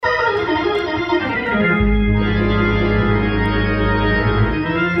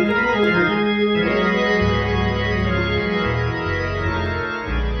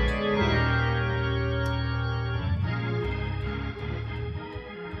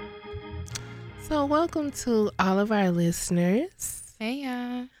So welcome to all of our listeners. Hey,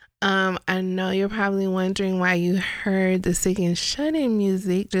 y'all. I know you're probably wondering why you heard the Sick and Shut In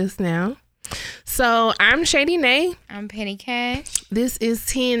music just now. So I'm Shady Nay. I'm Penny Cash. This is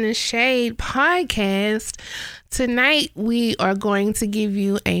Tea in the Shade podcast. Tonight we are going to give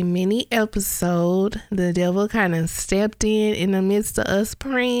you a mini episode. The devil kind of stepped in the midst of us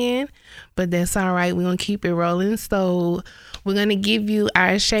praying, but that's all right. We're going to keep it rolling. So we're going to give you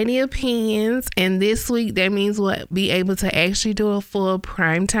our shady opinions, and this week that means we'll be able to actually do a full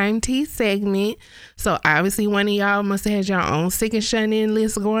primetime tea segment. So obviously one of y'all must have had your own Sick and Shut In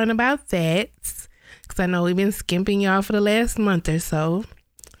list going about that, because I know we've been skimping y'all for the last month or so.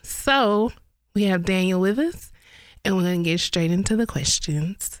 So we have Daniel with us, and we're going to get straight into the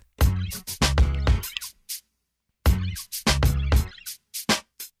questions.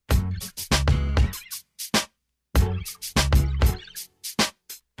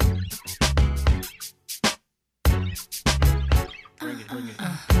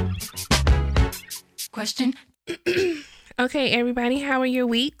 Question. Okay, everybody, how are your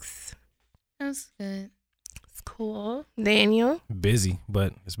weeks? That's good. It's cool. Daniel? Busy,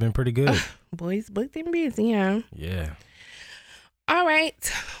 but it's been pretty good. Boys booked and busy, huh? Yeah. All right,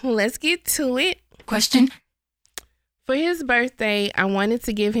 let's get to it. Question. For his birthday, I wanted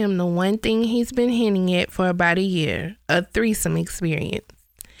to give him the one thing he's been hinting at for about a year, a threesome experience.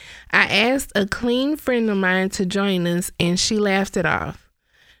 I asked a clean friend of mine to join us, and she laughed it off.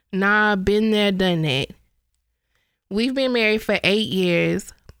 Nah, been there, done that. We've been married for 8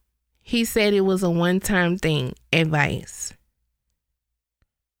 years. He said it was a one-time thing. Advice.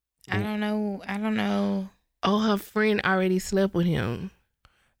 I don't know. Oh, her friend already slept with him.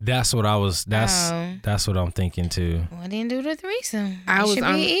 That's what I was. That's what I'm thinking too. Well, then do the threesome. I It was should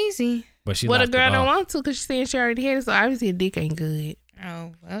be easy. But she. Well, the laughed girl it don't off. want to because she said she already had it, so obviously a dick ain't good.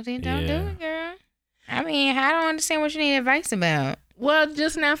 Oh, well, then don't do Yeah. it, girl. I mean, I don't understand what you need advice about. Well,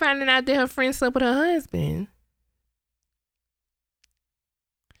 just now finding out that her friend slept with her husband.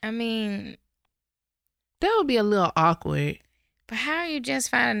 I mean, That would be a little awkward. but how are you just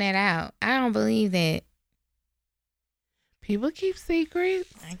finding that out? I don't believe that. People keep secrets.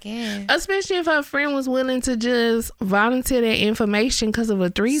 I guess. Especially if her friend was willing to just volunteer that information because of a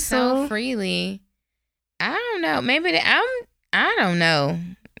So threesome. freely. I don't know. Maybe I don't know.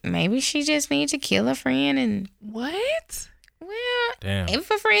 Maybe she just needs to kill a friend and, What? well, Damn.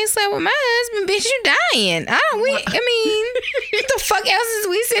 if a friend slept with my husband, bitch, you dying. I mean, what the fuck else is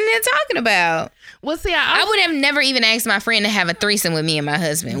we sitting there talking about? Well, see, I would have never even asked my friend to have a threesome with me and my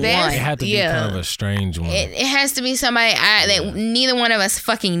husband. That's- It One. had to be Yeah. kind of a strange one. It has to be somebody that neither one of us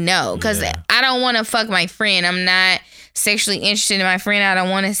fucking know. Because Yeah. I don't want to fuck my friend. I'm not sexually interested in my friend. I don't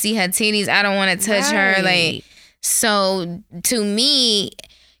want to see her titties. I don't want to touch her. Like, so to me,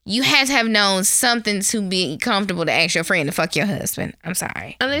 you had to have known something to be comfortable to ask your friend to fuck your husband. I'm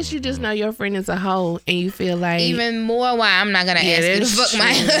sorry. Unless you just know your friend is a hoe and you feel like Even more why I'm not going to Yeah, ask you to that's fuck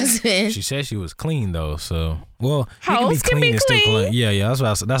my true. husband. She said she was clean though, so well, you can be Hoes can clean be and still clean. clean. Yeah, that's what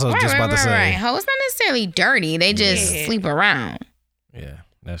I was just about to say. Right. Hoes not necessarily dirty. They just Yeah. sleep around. Yeah,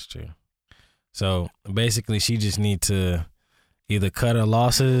 that's true. So basically, she just need to either cut her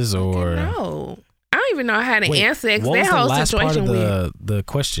losses or. no. I don't even know how to Wait, answer that. what That was the whole last part situation of weird. the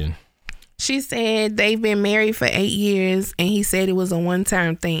question? She said they've been married for 8 years and he said it was a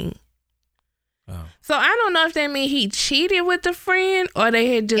one-time thing. Oh. So I don't know if that means he cheated with the friend or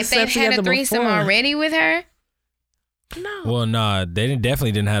they had just If they slept had together a threesome before. already with her, No. Well, nah, they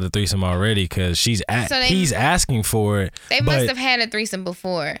definitely didn't have the threesome already because he's So he's asking for it. they but must have had a threesome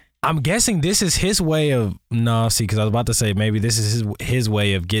before. I'm guessing this is his way of because I was about to say maybe this is his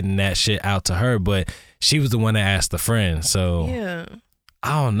way of getting that shit out to her, but she was the one that asked the friend, so Yeah.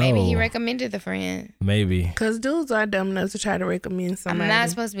 I don't know. Maybe he recommended the friend. Maybe. Because dudes are dumb enough to try to recommend somebody. I'm not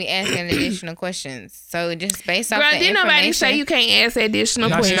supposed to be asking additional questions. So just based off Girl, the didn't nobody information. say you can't ask additional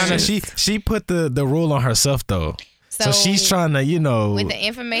No, questions? she put the rule on herself though. So she's trying to, with the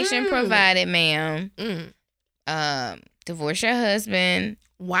information provided, ma'am, divorce your husband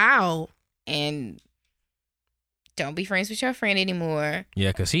Wow. and don't be friends with your friend anymore. Yeah,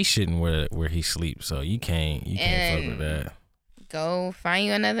 because he shouldn't where he sleeps, so you can't fuck with that. Go find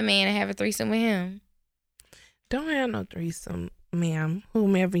you another man and have a threesome with him. Don't have no threesome, ma'am,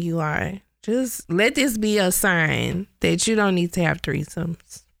 whomever you are. Just let this be a sign that you don't need to have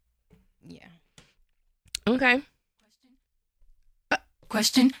threesomes. Yeah. Okay.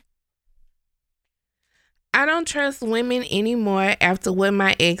 Question. I don't trust women anymore after what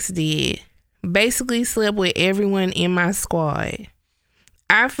my ex did. Basically slept with everyone in my squad.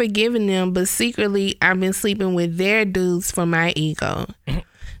 I've forgiven them, but secretly I've been sleeping with their dudes for my ego.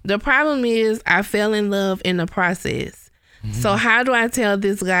 The problem is I fell in love in the process. So how do I tell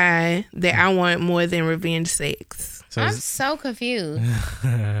this guy that I want more than revenge sex? So I'm so confused.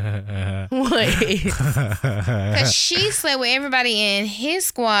 What? Because she slept with everybody in his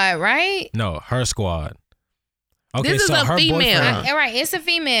squad, right? no, her squad. Okay, This is a her female. boyfriend. All right, it's a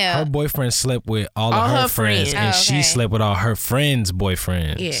female. Her boyfriend slept with all of All her her friends, friends. and Oh, she okay. slept with all her friends'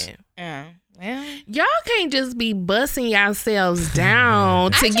 boyfriends. Yeah. Well, Y'all can't just be busting yourselves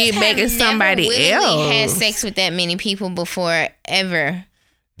down to I get just back have at somebody never willingly had else. sex with that many people before, ever.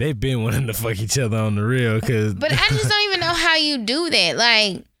 They've been wanting to fuck each other on the real, cause But I just don't even know how you do that.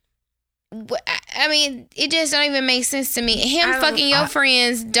 Like, I mean, it just don't even make sense to me. Him fucking your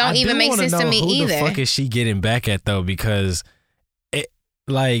friends don't I even do make wanna sense to know me who either. the fuck is she getting back at though? Because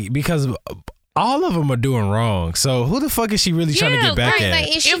because all of them are doing wrong. So who the fuck is she really trying to Yeah, get back Right, at?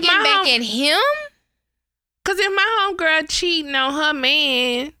 like, is she If getting my back hom- at him? Cause if my homegirl cheating on her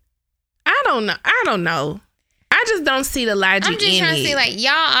man, I don't know. I just don't see the logic I'm just in trying to it. say, like,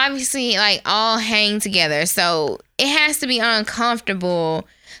 y'all obviously like all hang together, so it has to be uncomfortable.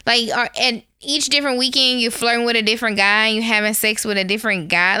 Like, at each different weekend, you're flirting with a different guy, and you having sex with a different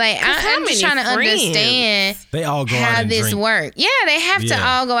guy. Like, how I'm just many trying to friends? understand They all go out how and this drink. work. Yeah, they have to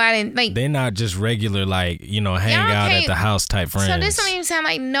Yeah. all go out and like. They're not just regular hang Y'all out at can't- the house type friends. So this don't even sound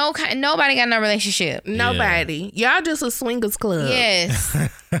like nobody got no relationship. Nobody. Y'all just a swingers club. Yes,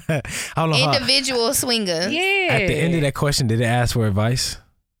 Hold on. individual swingers. Yeah. At the end of that question, did it ask for advice?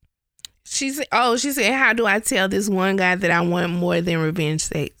 she said, how do I tell this one guy that I want more than revenge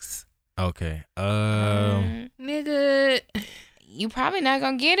sex? Okay. Nigga. You probably not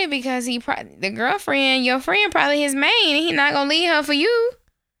gonna get it because the girlfriend, your friend, probably his main, and he not gonna leave her for you.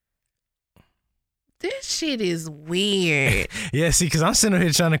 This shit is weird. Yeah, see, because I'm sitting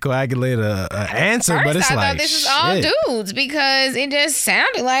here trying to coagulate a answer, First, but it's I like thought this is all shit. dudes because it just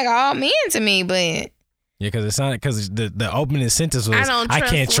sounded like all men to me. But Yeah, because it sounded because the opening sentence was don't I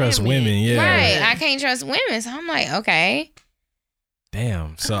trust can't trust women." women. Yeah. right, I can't trust women, so I'm like, okay,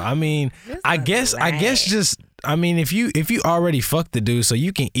 Damn. So I mean, This I is guess right. just if you already fucked the dude, so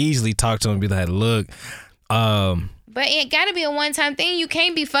you can easily talk to him and be like, look, but it got to be a one-time thing. You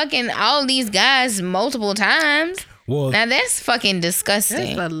can't be fucking all these guys multiple times. well, Now that's fucking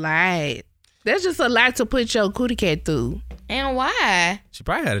disgusting. That's a lot. That's just a lot to put your cootie cat through. And why? she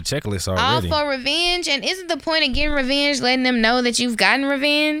probably had a checklist All already. for revenge? And isn't the point of getting revenge letting them know that you've gotten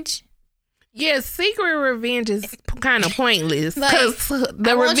revenge? Yeah, secret revenge is kind of pointless. Like, Because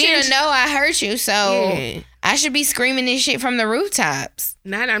the I want you revenge. to know I hurt you, so Yeah. I should be screaming this shit from the rooftops.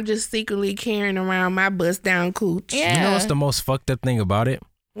 Not I'm just secretly carrying around my bust down cooch. Yeah. You know what's the most fucked up thing about it?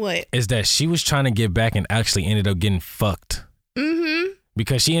 What? Is that she was trying to get back and actually ended up getting fucked Mm-hmm.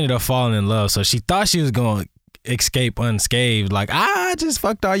 because she ended up falling in love. So she thought she was going to escape unscathed. Like, I just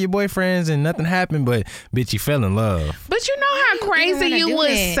fucked all your boyfriends and nothing happened, but bitch, you fell in love. But you know how even crazy wanna you do would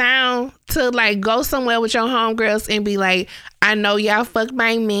that? sound to like go somewhere with your homegirls and be like, I know y'all fucked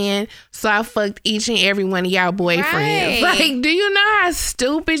my man, so I fucked each and every one of y'all boyfriends. Right. Like, do you know how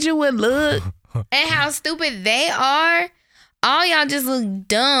stupid you would look? And how stupid they are. All y'all just look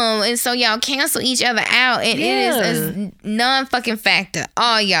dumb, and so y'all cancel each other out, and it is a non-fucking factor.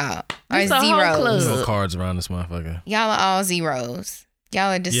 All y'all are It's a whole zeros. club. There's no cards around this motherfucker. Y'all are all zeros.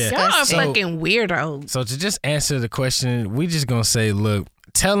 Y'all are disgusting. Y'all are So- fucking weirdos. So to just answer the question, we just going to say, look,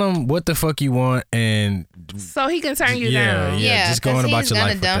 tell him what the fuck you want and So he can turn you Yeah, down. yeah. just go 'cause on about he's your gonna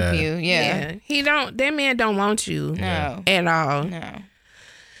life with dump that. you. Yeah. He don't, that man don't want you No. at all. No.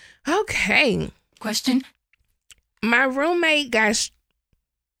 Okay. Question. My roommate got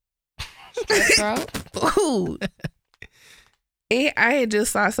Bro. ooh. I had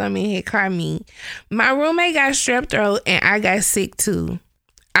just saw something and it caught me. My roommate got strep throat and I got sick too.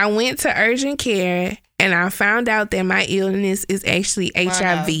 I went to urgent care and I found out that my illness is actually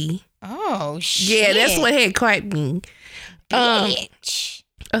HIV. Oh shit. Yeah, that's what had caught me. Bitch.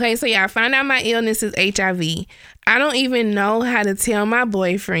 Okay, so yeah, I found out my illness is HIV. I don't even know how to tell my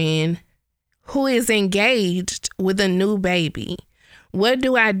boyfriend who is engaged with a new baby. What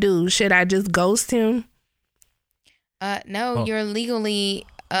do I do? Should I just ghost him? No, Oh. you're legally.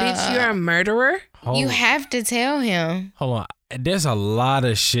 Bitch, you're a murderer? You have to tell him. Hold on. There's a lot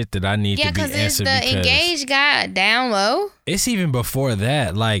of shit that I need Yeah, to be because it's answered the because engaged guy down low. it's even before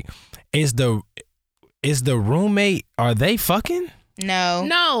that. Like, is the roommate, are they fucking? No.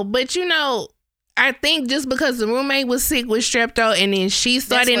 No, but you know, I think just because the roommate was sick with strep throat and then she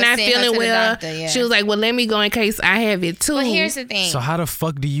started not feeling well, she was like, well, let me go in case I have it too. But here's the thing. So how the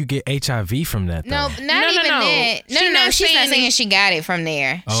fuck do you get HIV from that, though? No, not even that. No, she's not saying she got it from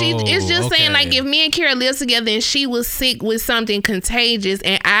there. It's just saying, like, if me and Kira lived together and she was sick with something contagious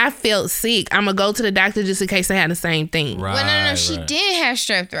and I felt sick, I'm going to go to the doctor just in case I had the same thing. Right, well, no, she did have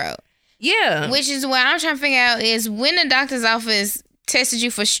strep throat. Yeah. Which is what I'm trying to figure out is when the doctor's office tested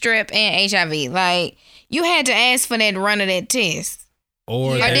you for strep and HIV, like, you had to ask for that run of that test.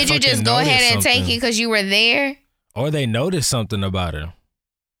 Or did you just go ahead and take it because you were there? Or they noticed something about her.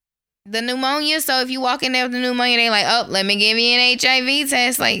 The pneumonia. So if you walk in there with the pneumonia, they like, oh, let me give you an HIV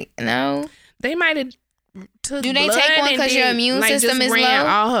test. Like, no. They might have took Do they take one because your immune system is low?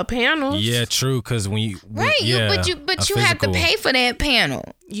 All her panels. Yeah, true. Because when you but you have to pay for that panel.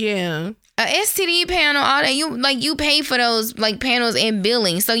 Yeah. A STD panel, all that you pay for those like panels and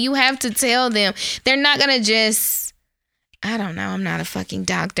billing, so you have to tell them. They're not gonna just. I don't know. I'm not a fucking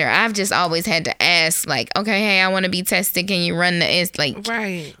doctor. I've just always had to ask, like, okay, hey, I want to be tested. Can you run the like?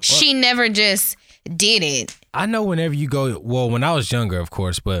 Right. She never just did it. I know whenever you go, well, when I was younger, of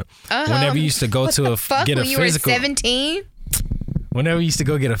course, but whenever you used to go to get a when you physical, were 17. Whenever you used to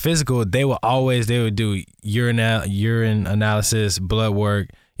go get a physical, they would do urine analysis, blood work.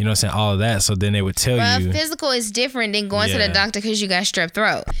 You know what I'm saying? All of that. So then they would tell you. Physical is different than going to the doctor because you got strep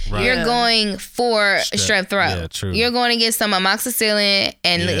throat. Right. You're going for strep throat. Yeah, true. You're going to get some amoxicillin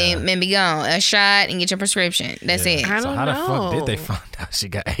and be gone. A shot and get your prescription. That's it. I don't know. How the fuck did they find out she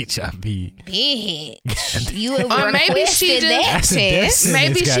got HIV? Bitch. You or maybe she that test.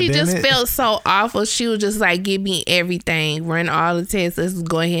 Maybe she just felt so awful. She was just like, give me everything. Run all the tests. Let's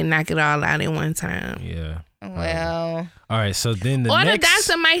go ahead and knock it all out at one time. Yeah. Well. All right, so then the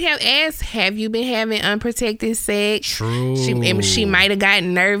doctor might have asked, have you been having unprotected sex? True. She might have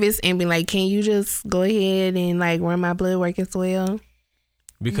gotten nervous and been like, can you just go ahead and like run my blood work as well?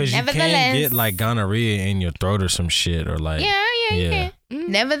 Because you can get like gonorrhea in your throat or some shit or like. Yeah. You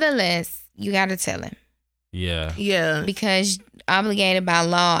can. Nevertheless, you got to tell him. Yeah. Yeah. Because obligated by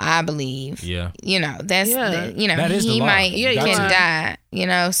law, I believe. Yeah. You know, that is he the law. might can die, you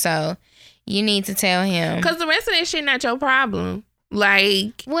know, so you need to tell him. Because the rest of that shit not your problem.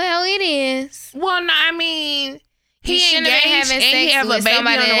 Like. Well, it is. Well, no, I mean, he engaged and he have a baby on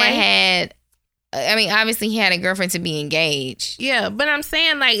the way. I mean, obviously he had a girlfriend to be engaged. Yeah, but I'm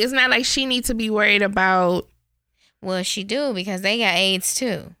saying, like, it's not like she needs to be worried about. Well, she do because they got AIDS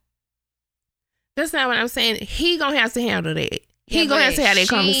too. That's not what I'm saying. He gonna have to handle that. He gonna have to have that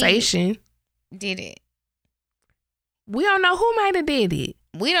conversation. Did it? We don't know who might have did it.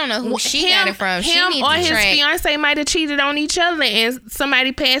 We don't know who she got it from. Him or his fiance might have cheated on each other and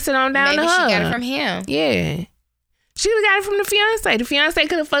somebody passed it on down to her. Maybe she got it from him. Yeah. She would have got it from the fiance. The fiance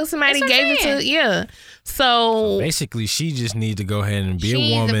could have fucked somebody and gave it to, yeah. So basically, she just needs to go ahead and be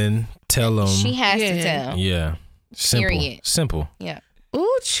a woman, tell him. She has to tell. Yeah. Simple. Period. Simple. Yeah.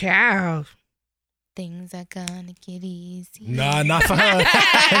 Ooh, child. Things are gonna get easy. Nah, not for her.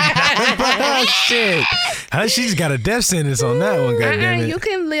 Shit. She just got a death sentence on that one, goddammit. You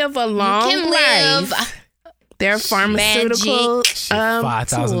can live a long life. They're pharmaceutical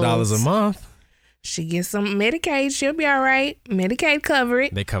 $5,000 a month. She gets some Medicaid. She'll be all right. Medicaid cover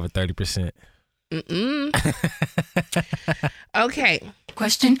it. They cover 30%. Okay.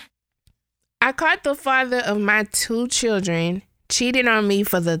 Question. I caught the father of my 2 children cheating on me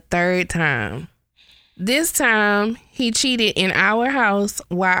for the 3rd time. This time, he cheated in our house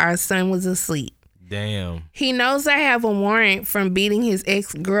while our son was asleep. Damn. He knows I have a warrant from beating his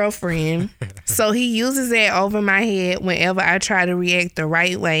ex-girlfriend, so he uses that over my head whenever I try to react the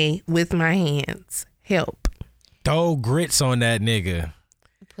right way with my hands. Help. Throw grits on that nigga.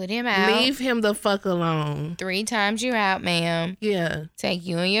 Put him out. Leave him the fuck alone. 3 times you're out, ma'am. Yeah. Take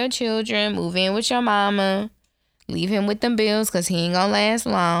you and your children, move in with your mama, leave him with them bills because he ain't gonna last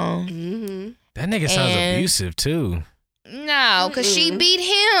long. Mm-hmm. That nigga sounds abusive too. No, because she beat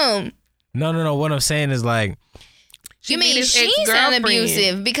him. No. What I'm saying is like. You mean she sound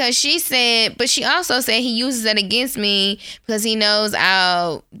abusive because she said, but she also said he uses it against me because he knows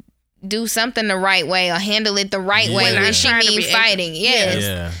I'll do something the right way or handle it the right way when she mean fighting. Yes.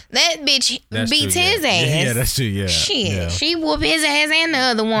 Yeah. That bitch beats his ass. Yeah, that's true. Yeah. Shit. Yeah. She whoop his ass and the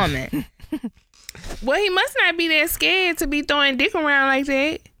other woman. Well, he must not be that scared to be throwing dick around like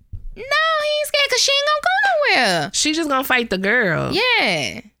that. No, he ain't scared because she ain't gonna go nowhere. She just gonna fight the girl.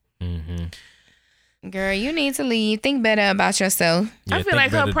 Yeah. Mm-hmm. Girl, you need to leave. Think better about yourself. Yeah, I feel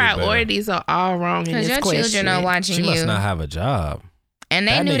like her priorities are all wrong in this question. Because your children are watching you. She must not have a job. And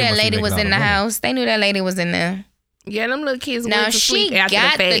they knew that lady was in the house. They knew that lady was in there. Yeah, them little kids Now went to she sleep after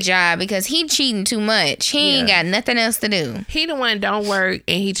got the fact. the job because he cheating too much. He ain't got nothing else to do. He the one don't work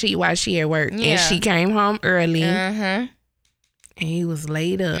and he cheat while she at work. Yeah. And she came home early Uh-huh. and he was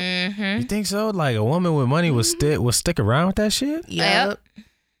laid up. Mm-hmm. You think so? Like a woman with money would stick around with that shit? Yep.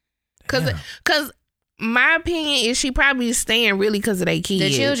 Cause my opinion is she probably staying really because of their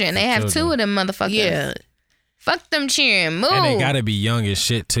kids. The children. They have two of them motherfuckers. Yeah. Fuck them cheering. Move. And they gotta be young as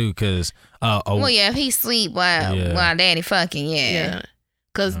shit too, cause well, yeah, if he sleep while daddy fucking, Yeah.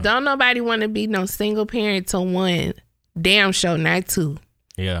 Cause don't nobody want to be no single parent to one. Damn sure not two.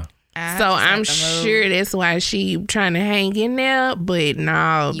 Yeah. So I'm sure that's why she trying to hang in there, but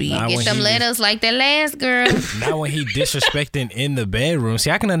no, You get them letters like that last girl. Not when he disrespecting in the bedroom. See,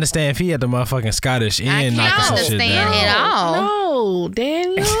 I can understand if he at the motherfucking Scottish Inn I knocking can't some shit understand down. at all. No,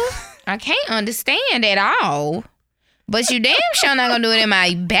 Daniel. I can't understand at all. But you damn sure not gonna do it in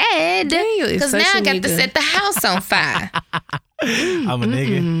my bed. Daniel is Because such now a I got to nigga. set the house on fire. I'm a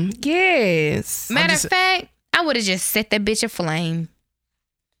nigga. Yes. Matter of fact, I would have just set that bitch aflame.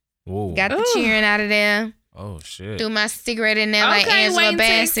 Whoa. Got the cheering out of there. Oh shit. Threw my cigarette in there like Angela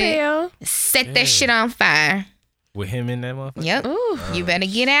Bassett. Set that shit on fire. With him in that motherfucker? Yep. Ooh. You better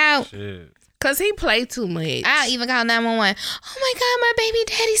get out. Shit. Cause he played too much. I'll even call 911. Oh my God, my baby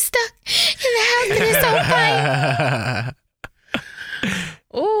daddy's stuck in the house and it's on fire.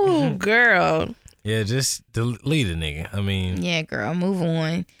 Ooh, girl. Yeah, just delete a nigga. I mean, Yeah, girl, move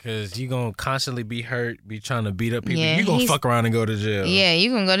on. because you going to constantly be hurt, be trying to beat up people. Yeah, You going to he's- fuck around and go to jail. Yeah,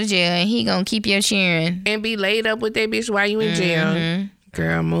 you gonna go to jail and he gonna keep your cheering. And be laid up with that bitch while you in jail. Mhm.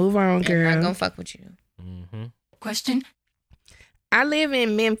 Girl, move on, I'm not girl. gonna fuck with you. Mm-hmm. Question. I live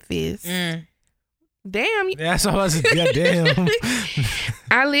in Memphis. Damn. That's all I was goddamn.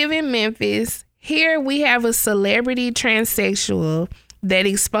 I live in Memphis. Here we have a celebrity transsexual that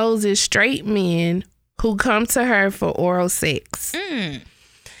exposes straight men who come to her for oral sex.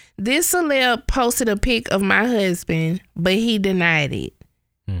 This celeb posted a pic of my husband, but he denied it.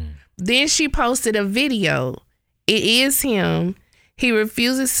 Then she posted a video. It is him. He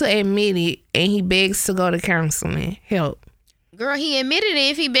refuses to admit it and he begs to go to counseling. Help. Girl, he admitted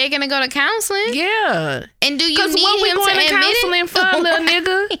it if he begging to go to counseling. Yeah. And do you Because need what we him going to to admit counseling it? for, little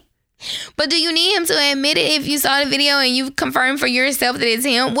nigga? But do you need him to admit it if you saw the video and you confirmed for yourself that it's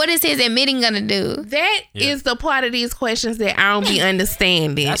him? What is his admitting gonna do? That is the part of these questions that I don't be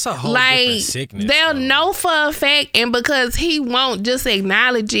understanding. That's a whole different sickness, they'll though. know for a fact, and because he won't just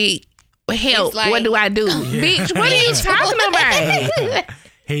acknowledge it, help. It's like- What do I do, bitch? What are you talking about?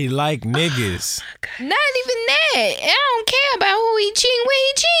 He like niggas. Not even that. I don't care about who he cheating, where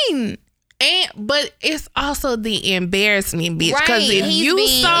he cheating. But it's also the embarrassment, bitch. Right, Because if he's you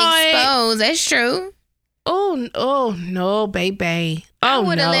being saw it, exposed. That's true. oh no, baby. I Oh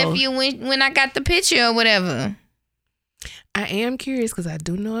would have no. left you when I got the picture or whatever. I am curious because I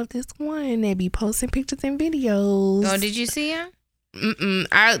do know of this one that be posting pictures and videos. Oh, did you see him?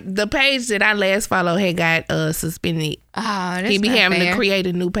 The page that I last followed had got suspended. Oh, that's He be not having fair. to create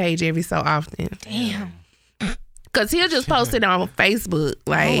a new page every so often. Damn. Cause he'll just post it on Facebook.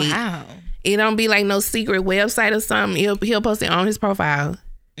 Like Oh, wow. it don't be like no secret website or something. He'll post it on his profile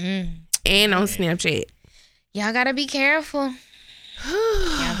and on Snapchat. Y'all gotta be careful.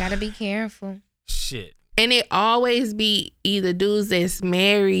 Y'all gotta be careful. Shit. And it always be either dudes that's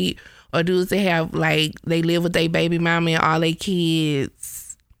married or dudes that have like they live with their baby mama and all their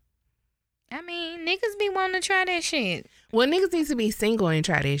kids. I mean, niggas be wanting to try that shit. Well, niggas need to be single and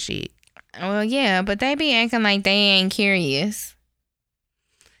try that shit. Well, yeah, but they be acting like they ain't curious.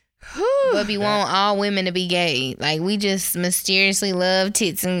 But we want all women to be gay. Like, we just mysteriously love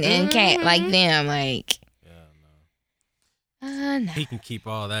tits and cat like them. Like, no. He can keep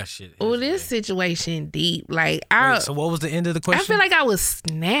all that shit. Oh, this situation deep. Like I Wait, so what was the end of the question? feel like I was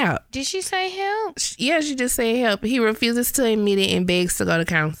snapped. Did she say help? Yeah, she just said help. He refuses to admit it and begs to go to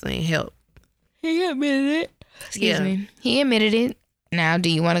counseling. Help. He admitted it. Excuse Yeah. me. He admitted it. Now, do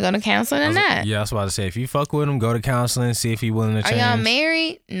you want to go to counseling or not? Yeah, I was about to say, if you fuck with him, go to counseling, see if he willing to Are change. y'all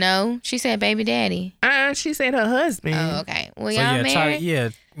married? No. She said baby daddy. She said her husband. Oh, okay. Well, So y'all yeah,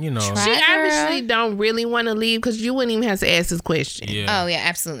 married? you know. Try- She Girl. obviously don't really want to leave because you wouldn't even have to ask this question. Yeah. Oh, yeah,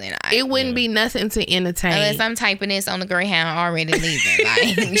 absolutely not. It wouldn't be nothing to entertain. Unless I'm typing this on the Greyhound already leaving.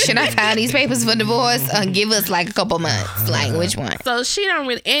 Like, should I file these papers for divorce or give us like a couple months? Like, which one? So she don't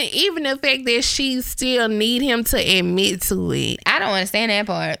really, and even the fact that she still need him to admit to it. I don't understand that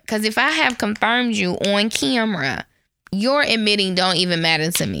part. Because if I have confirmed you on camera, your admitting don't even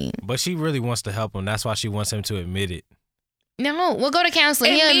matter to me. But she really wants to help him. That's why she wants him to admit it. No, we'll go to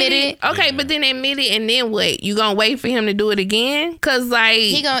counseling. He'll admit it. Okay, Yeah. but then admit it, and then what? You gonna wait for him to do it again? Cause like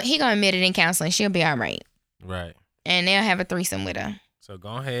He gonna admit it in counseling. She'll be all right. Right. and they'll have a threesome with her. So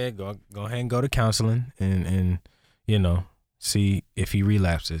go ahead and go to counseling and see if he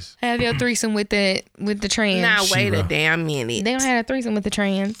relapses. Have your threesome with the trans. Now wait a damn minute. They don't have a threesome with the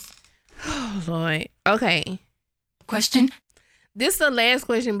trans. Oh Lord. Okay. Question. This is the last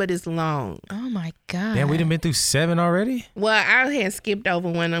question, but it's long. Oh my God. Damn, we done been through 7 already? Well, I had skipped over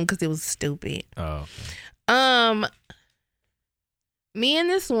one of them because it was stupid. Oh. Me and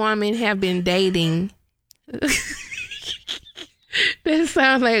this woman have been dating. That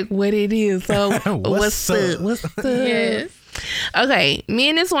sounds like what it is. So what's up? What's up? Yes. Okay, me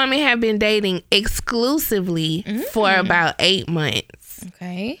and this woman have been dating exclusively for about 8 months.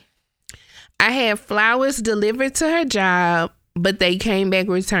 Okay. I had flowers delivered to her job, but they came back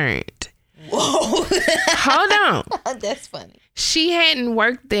returned. Whoa. Hold on. That's funny. She hadn't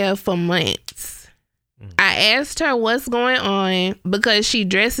worked there for months. I asked her what's going on because she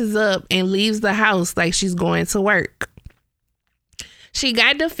dresses up and leaves the house like she's going to work. She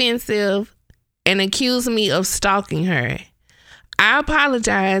got defensive and accused me of stalking her. I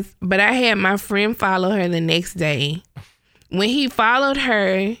apologized, but I had my friend follow her the next day. When he followed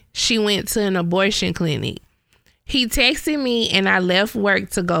her, she went to an abortion clinic. He texted me and I left work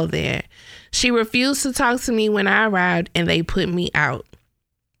to go there. She refused to talk to me when I arrived and they put me out.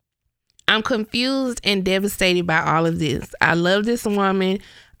 I'm confused and devastated by all of this. I love this woman.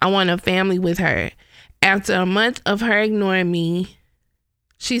 I want a family with her. After a month of her ignoring me,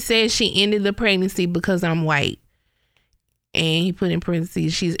 she said she ended the pregnancy because I'm white. And he put in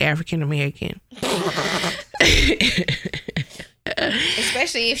parentheses, she's African American.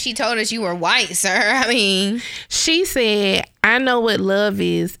 Especially if she told us you were white, sir. I mean, she said, I know what love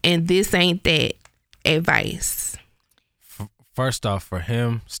is, and this ain't that. Advice. First off, for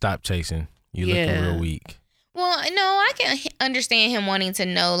him, stop chasing. You looking real weak. well, no, I can understand him wanting to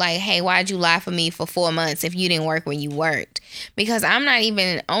know, like, hey, why'd you lie for me for 4 months if you didn't work when you worked? Because I'm not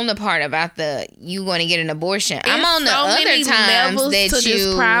even on the part about the you going to get an abortion. I'm on the other times that to you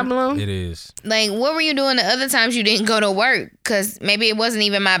this problem. It is. Like, what were you doing the other times you didn't go to work? Because maybe it wasn't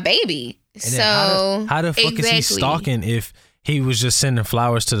even my baby. And So how the fuck is he Exactly. stalking if he was just sending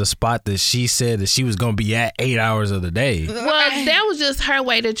flowers to the spot that she said that she was going to be at 8 hours of the day? Well, that was just her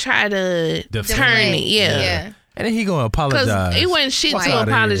way to try to Deflect. turn it. Yeah. And then he going to apologize. Because it wasn't shit Fuck to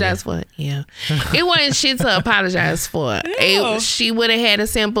outta apologize for. Yeah. It wasn't shit to apologize for. She would have had a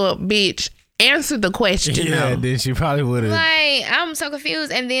simple bitch answer the question. Yeah, though. then she probably would have. Like, I'm so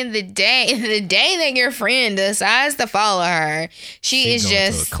confused. And then the day that your friend decides to follow her, she is going to a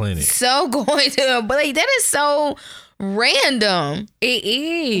just clinic. so going to. But like, that is so random. It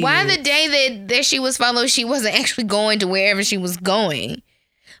is. Why the day that she was followed, she wasn't actually going to wherever she was going?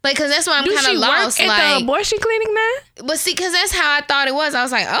 Like, cause that's why I'm Do kind she of lost. work at the abortion clinic now? But see, cause that's how I thought it was. I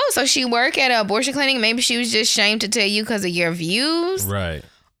was like, oh, so she work at an abortion clinic? Maybe she was just ashamed to tell you because of your views. Right.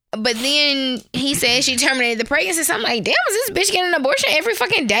 But then he said she terminated the pregnancy. So I'm like, damn, is this bitch getting an abortion every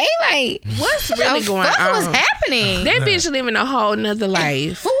fucking day? Like, What's really going fuck on? was happening? That bitch living a whole nother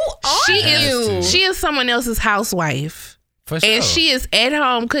life. Who are you? She is someone else's housewife. For sure. And she is at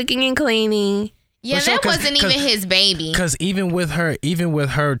home cooking and cleaning. Yeah, For sure, that 'cause- wasn't even his baby. Because even with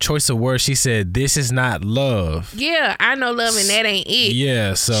her choice of words, she said, "This is not love." Yeah, I know love and that ain't it.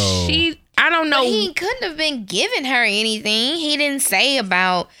 Yeah, so I don't know. But he couldn't have been giving her anything. He didn't say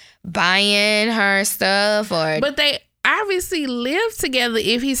about buying her stuff or. But they obviously lived together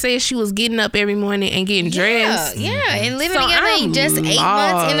if he said she was getting up every morning and getting dressed. Yeah, and living So together I'm in just 8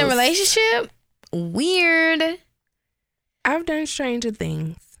 months in a lost. relationship. Weird. I've done stranger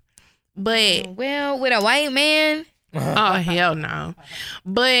things. But, Well, with a white man. oh, hell no.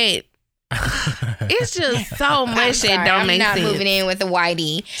 But it's just so much that don't make I'm not sense. moving in with a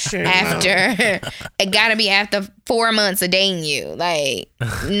whitey Sure, after. It gotta be after 4 months of dating you. Like,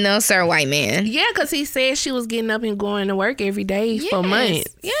 no, sir, white man. Yeah, because he said she was getting up and going to work every day for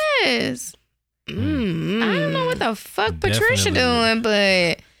months. Yes. I don't know what the fuck Patricia Definitely. doing,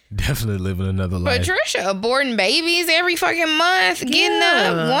 but definitely living another life. Patricia aborting babies every fucking month, getting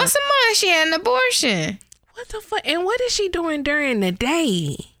up once a month. She had an abortion. What the fuck? And what is she doing during the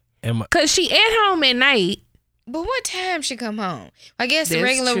day? Am I- Because she at home at night. But what time she come home? I guess the That's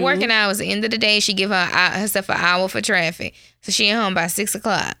regular true. working hours. At the end of the day, she give herself an hour for traffic, so she at home by 6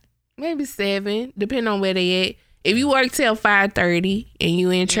 o'clock. Maybe 7, depending on where they at. If you work till 5:30 and you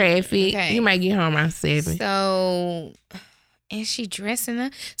in traffic, Okay. you might get home around 7. So, and she dressing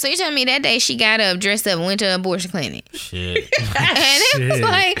up. So you telling me that day she got up, dressed up, went to an abortion clinic, Shit. and it was Shit.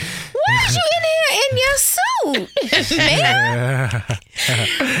 like, what is you in here in your suit, man?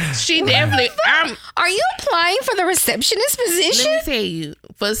 She definitely. Are you applying for the receptionist position? Let me tell you.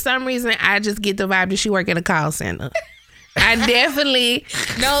 For some reason, I just get the vibe that she work at a call center. I definitely.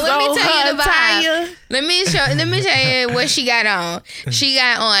 No, let me tell you the vibe. Let me tell you what she got on. She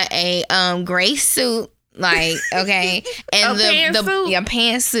got on a gray suit, like, okay, and the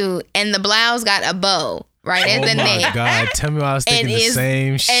pantsuit, and the blouse got a bow right at the neck. Oh my God! Tell me I was thinking the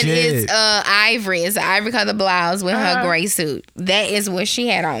same shit. And it's ivory. It's an ivory color blouse with her gray suit. That is what she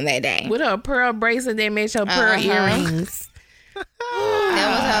had on that day. With her pearl bracelet that matched her pearl earrings.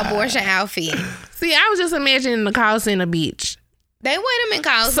 That was her abortion outfit. See, I was just imagining the call center bitch. They wear them in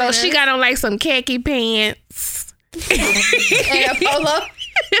call centers. So she got on like some khaki pants. And a polo.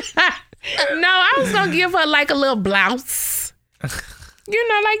 No, I was going to give her like a little blouse. You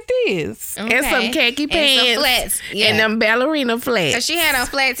know, like this. Okay. And some khaki pants. And some flats. Yeah. And them ballerina flats. Cause she had on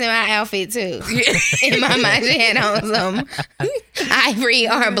flats in my outfit too. In my mind, she had on some ivory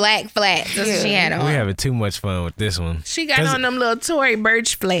or black flats. That's what she had on. We're having too much fun with this one. She got on them little Tory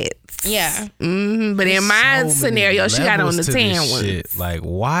Burch flats. Yeah. Mm-hmm. But in my scenario, she got on the tan ones. Shit. Like,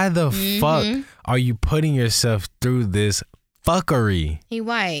 why the fuck are you putting yourself through this fuckery? He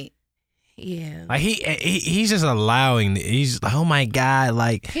white. Yeah. Like he's just allowing. He's like, oh my God,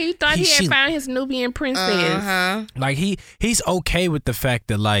 like he thought he had found his Nubian princess. Like he's okay with the fact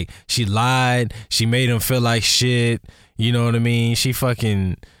that like she lied, she made him feel like shit. You know what I mean? She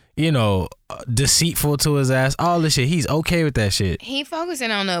fucking, you know, deceitful to his ass. All this shit. He's okay with that shit. He focusing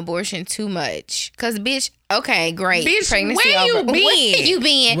on the abortion too much. Cause bitch, okay, great. Bitch, pregnancy where over. you been? Where you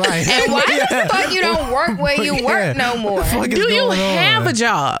been? Right. And why the fuck you don't work where you work no more? Do you have a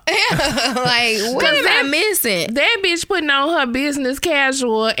job? Like, what am I missing? That bitch putting on her business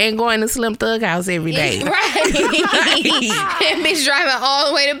casual and going to Slim Thug House every day. Right. That bitch driving all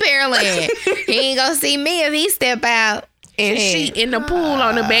the way to Pearland. He ain't gonna see me if he step out. And she in the pool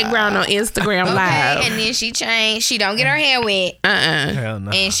on the background on Instagram Live. And then she changed. She don't get her hair wet. Hell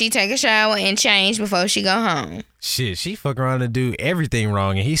no. And she take a shower and change before she go home. Shit, she fuck around and do everything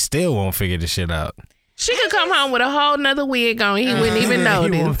wrong and he still won't figure the shit out. She could come home with a whole nother wig on. He wouldn't even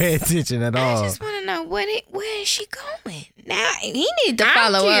notice. He won't pay attention at all. I just want to know where is she going? Now, he need to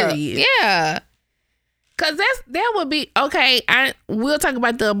follow up. Yeah. Cause that would be okay. We'll talk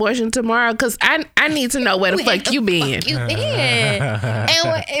about the abortion tomorrow. Cause I need to know where the fuck you been. You been?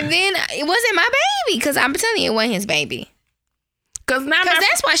 And then it wasn't my baby. Cause I'm telling you, it wasn't his baby. Cause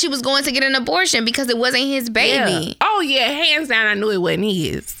that's why she was going to get an abortion, because it wasn't his baby. Yeah. Oh yeah, hands down, I knew it wasn't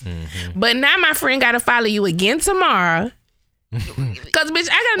his. But now my friend got to follow you again tomorrow. Cause bitch,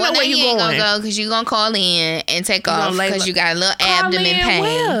 I gotta know where you going. Gonna go because you gonna call in and take off because you got a little abdomen pain.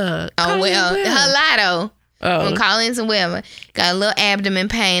 Where? Oh well, Halado. I'm calling some whatever. Got a little abdomen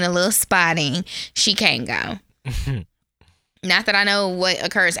pain, a little spotting. She can't go. Not that I know what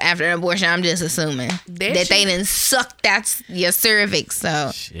occurs after an abortion. I'm just assuming that they done sucked out your cervix.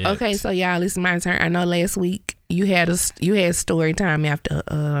 So shit. Okay, so y'all, it's my turn. I know last week you had story time after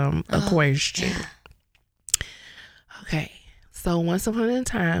a question. Yeah. Okay. So once upon a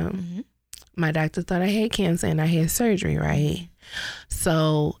time, my doctor thought I had cancer and I had surgery, right?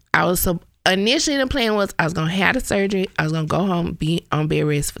 So I was initially the plan was I was gonna have the surgery, I was gonna go home, be on bed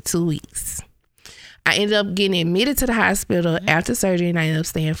rest for 2 weeks. I ended up getting admitted to the hospital after surgery and I ended up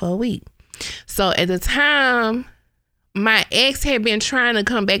staying for a week. So at the time, my ex had been trying to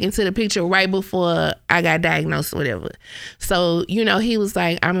come back into the picture right before I got diagnosed or whatever. So, you know, he was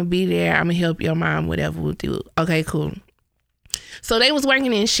like, I'm gonna be there, I'm gonna help your mom, whatever we'll do. Okay, cool. So they was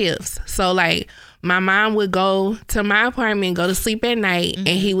working in shifts. So like my mom would go to my apartment, go to sleep at night, and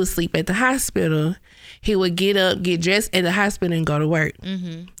he would sleep at the hospital. He would get up, get dressed at the hospital, and go to work.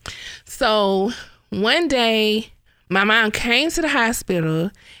 So one day, my mom came to the hospital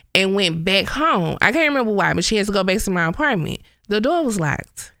and went back home. I can't remember why, but she had to go back to my apartment. The door was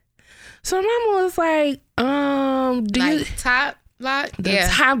locked. So mama was like, top lock? The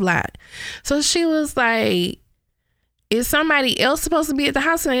top lock. So she was like, is somebody else supposed to be at the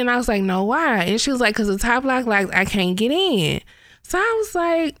house today? And I was like, no, why? And she was like, because the top lock, like, I can't get in. So I was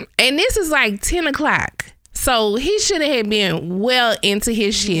like, and this is like 10 o'clock. So he should have been well into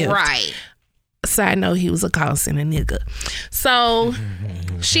his shift. Right. Side note, he was a call center nigga. So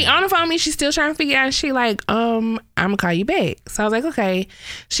she on the phone with me, she's still trying to figure out. She like, I'm gonna call you back. So I was like, okay.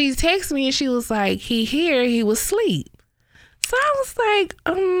 She texted me and she was like, he here, he was asleep. So I was like,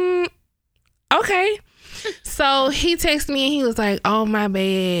 okay. So he texted me and he was like, oh, my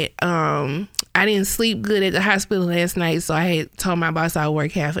bad. I didn't sleep good at the hospital last night, so I had told my boss I would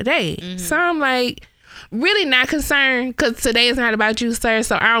work half a day. So I'm like, really not concerned because today is not about you, sir.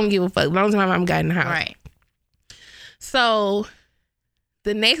 So I don't give a fuck. As long as my mom got in the house. Right. So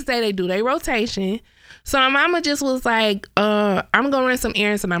the next day they do their rotation. So my mama just was like, I'm gonna run some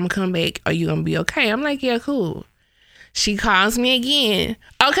errands and I'm gonna come back. Are you gonna be okay? I'm like, yeah, cool. She calls me again.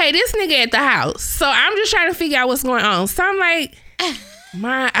 Okay, this nigga at the house. So I'm just trying to figure out what's going on. So I'm like,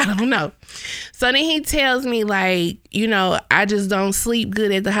 I don't know. So then he tells me like, you know, I just don't sleep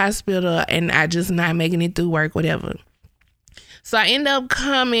good at the hospital and I just not making it through work, whatever. So I end up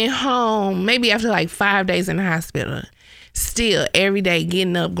coming home maybe after like 5 days in the hospital. Still every day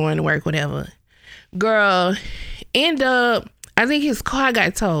getting up, going to work, whatever. Girl, I think his car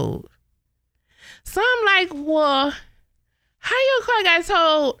got towed. So I'm like, well, how your car got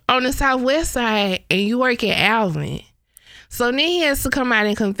towed on the southwest side and you work at Alvin? So then he has to come out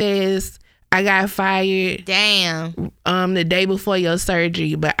and confess, I got fired. Damn. The day before your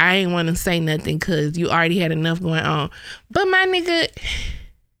surgery, but I ain't want to say nothing because you already had enough going on. But my nigga,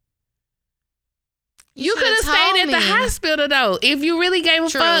 you could have stayed at the hospital though. If you really gave a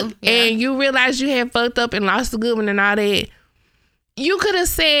fuck and you realized you had fucked up and lost the good one and all that, you could have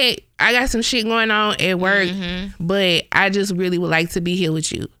said, I got some shit going on at work, but I just really would like to be here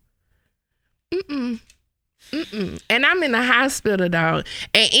with you. And I'm in the hospital, dog.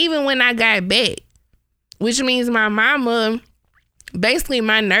 And even when I got back, which means my mama, basically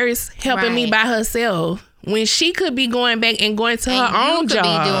my nurse, helping me by herself, when she could be going back and going to her own job.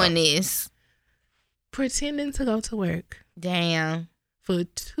 You could be doing this. Pretending to go to work. Damn. For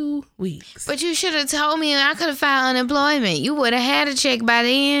 2 weeks. But you should have told me I could have filed unemployment. You would have had a check by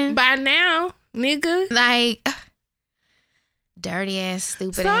then. By now, nigga. Like, dirty ass,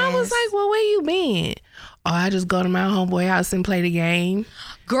 stupid ass. So I was like, well, where you been? Oh, I just go to my homeboy house and play the game.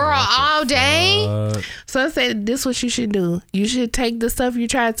 Girl, all day? So I said, this is what you should do. You should take the stuff you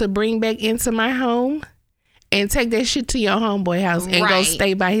tried to bring back into my home and take that shit to your homeboy house and go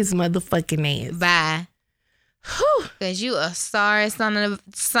stay by his motherfucking ass. Bye. Because you a sorry son of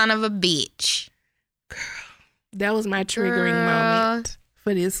a bitch. Girl, that was my triggering moment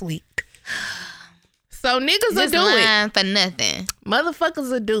for this week. So niggas will do it. For nothing.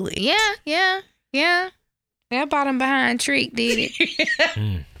 Motherfuckers will do it. Yeah. That bottom behind trick did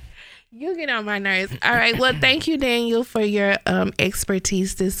it. You get on my nerves. All right. Well, thank you, Daniel, for your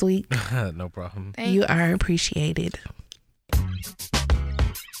expertise this week. No problem. Thanks. You are appreciated.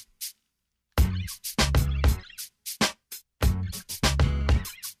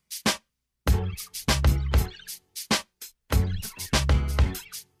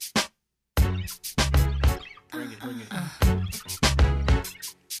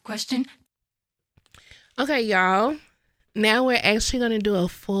 Question. Okay, y'all. Now we're actually going to do a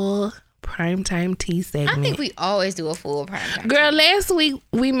full primetime tea segment. I think we always do a full primetime. Girl, last week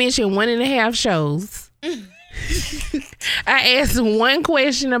we mentioned 1.5 shows. I asked one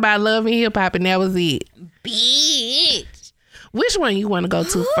question about love and hip hop and that was it. Bitch. Which one you want to go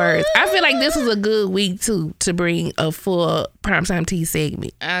to first? I feel like this was a good week too to bring a full primetime tea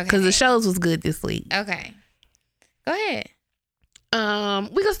segment. Okay. Because the shows was good this week. Okay. Go ahead.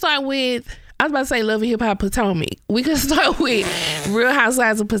 We can start with, I was about to say Love and Hip Hop Potomac. We can start with Real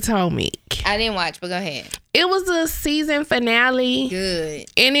Housewives of Potomac. I didn't watch, but go ahead. It was the season finale. Good.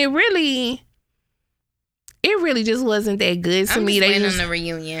 And it really just wasn't that good to me. They just on the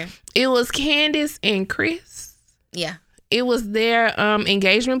reunion. It was Candace and Chris. Yeah. It was their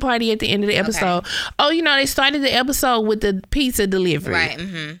engagement party at the end of the episode. Okay. Oh, you know, they started the episode with the pizza delivery. Right.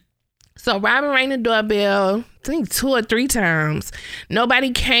 Mm-hmm. So Robin rang the doorbell, I think 2 or 3 times. Nobody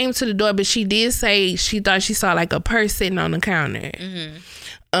came to the door, but she did say she thought she saw like a purse sitting on the counter. Mm-hmm.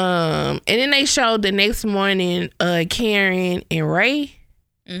 And then they showed the next morning Karen and Ray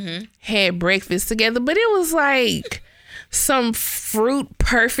had breakfast together, but it was like some fruit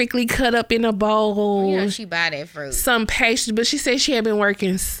perfectly cut up in a bowl. You know she buy that fruit. Some pastry, but she said she had been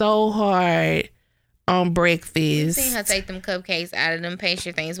working so hard on breakfast. You seen her take them cupcakes out of them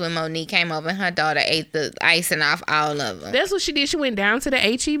pastry things when Monique came over and her daughter ate the icing off all of them. That's what she did. She went down to the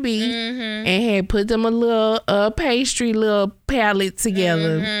HEB and had put them a little pastry little palette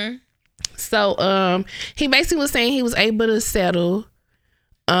together. So he basically was saying he was able to settle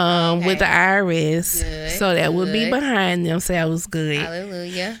with the IRS. Good, so that would be behind them. So that was good.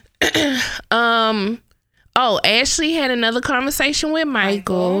 Hallelujah. Ashley had another conversation with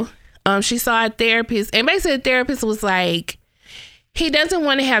Michael. She saw a therapist, and basically the therapist was like, he doesn't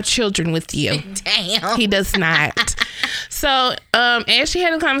want to have children with you. Damn. He does not. So Ashley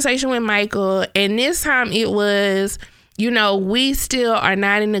had a conversation with Michael, and this time it was, you know, we still are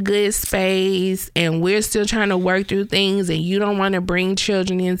not in a good space, and we're still trying to work through things, and you don't want to bring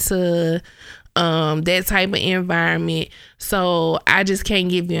children into that type of environment. So I just can't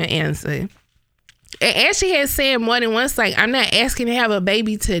give you an answer. And Ashley has said more than once, like, I'm not asking to have a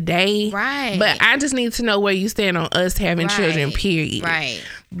baby today. Right. But I just need to know where you stand on us having children, period. Right.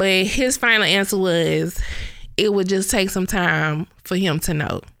 But his final answer was it would just take some time for him to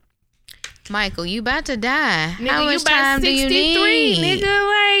know. Michael, you about to die. Nigga, How much time do you need?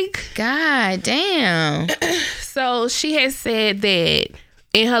 Nigga, like. God damn. So she has said that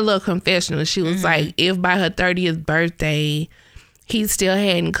in her little confessional, she was like, if by her 30th birthday, he still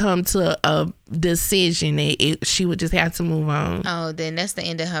hadn't come to a decision that she would just have to move on. Oh, then that's the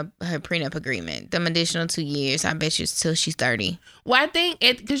end of her prenup agreement. Them additional 2 years, I bet you, till she's 30. Well, I think,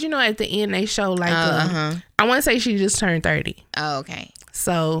 because at the end they show like, I want to say she just turned 30. Oh, okay.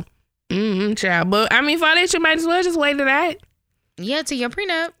 So, child. But I mean, for that, you might as well just wait it out. Yeah, to your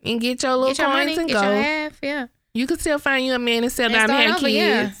prenup. And get your little coins money, and get go. Your half, yeah. You could still find you a man and settle down and have over,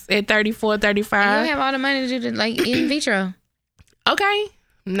 kids at 34, 35. You have all the money to do like in vitro. Okay,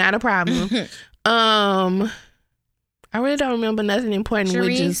 not a problem. I really don't remember nothing important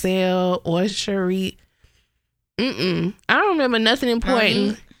with Giselle or Cherie. I don't remember nothing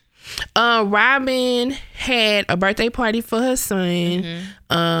important. Robin had a birthday party for her son.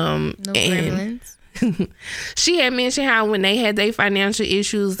 No gremlins. She had mentioned how when they had their financial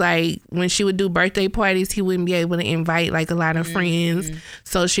issues, like when she would do birthday parties, he wouldn't be able to invite like a lot of friends.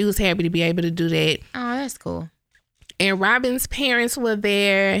 So she was happy to be able to do that. Oh, that's cool. And Robin's parents were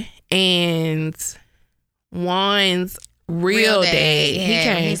there, and Juan's real dad. Yeah, he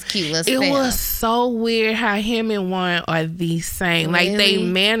came. His cute little It was so weird how him and Juan are the same. Really? Like they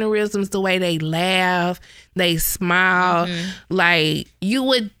mannerisms, the way they laugh, they smile. Like you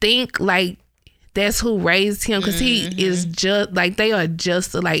would think like that's who raised him, because he is just like they are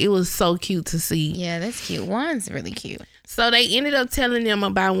just like, it was so cute to see. Yeah, that's cute. Juan's really cute. So they ended up telling them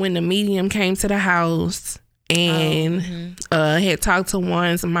about when the medium came to the house and had talked to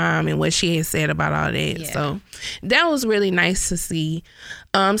Juan's mom and what she had said about all that. Yeah. So that was really nice to see.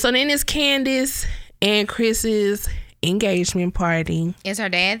 So then it's Candace and Chris's engagement party. Is her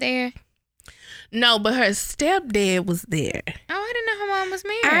dad there? No, but her stepdad was there. Oh, I didn't know her mom was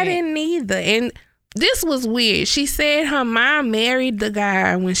married. I didn't either. And this was weird. She said her mom married the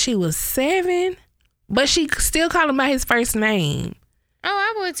guy when she was 7, but she still called him by his first name. Oh,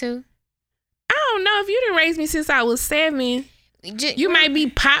 I would too. I don't know. If you didn't raise me since I was 7, you might be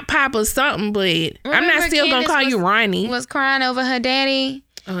Pop or something, but I'm not still going to call you Ronnie. Was crying over her daddy.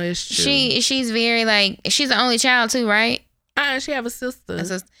 Oh, it's true. She's very like, she's the only child too, right? She have a sister.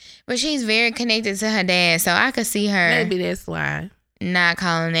 But she's very connected to her dad, so I could see her. Maybe that's why. Not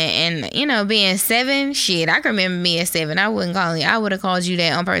calling it. And, being 7, shit, I can remember being 7. I wouldn't call you. I would have called you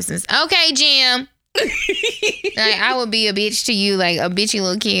that on purpose. Okay, Jim. Like, I would be a bitch to you, like a bitchy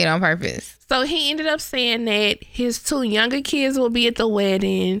little kid on purpose. So he ended up saying that his 2 younger kids will be at the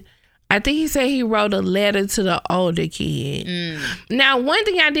wedding. I think he said he wrote a letter to the older kid. Now, one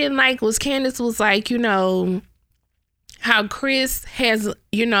thing I didn't like was Candace was like, how Chris has,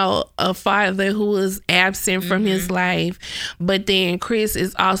 a father who was absent from his life, but then Chris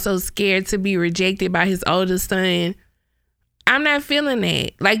is also scared to be rejected by his older son. I'm not feeling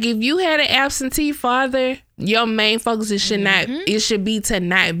that. Like, if you had an absentee father, your main focus should be to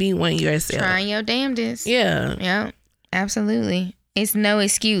not be one yourself. Trying your damnedest. Yeah. Yeah, absolutely. It's no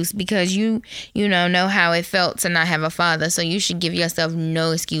excuse, because you know how it felt to not have a father. So you should give yourself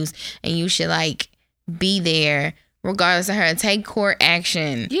no excuse, and you should like be there regardless of her. Take court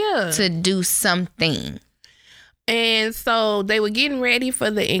action. Yeah. To do something. And so they were getting ready for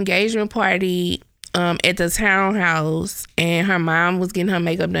the engagement party at the townhouse, and her mom was getting her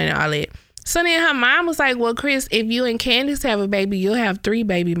makeup done and all that. So then her mom was like, well, Chris, if you and Candace have a baby, you'll have 3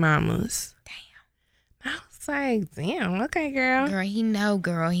 baby mamas. Damn. I was like, damn, okay, girl. Girl,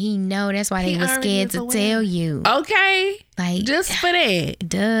 he know. That's why they were scared to tell you. Okay. Like, just for that.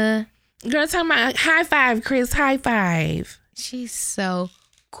 Duh. Girl, talking about high five, Chris, high five. She's so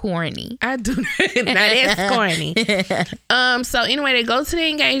corny. I do not. Now that's corny. So anyway, they go to the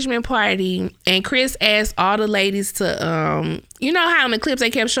engagement party, and Chris asked all the ladies to, you know how in the clips they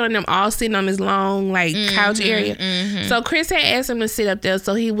kept showing them all sitting on this long like couch area. So Chris had asked him to sit up there.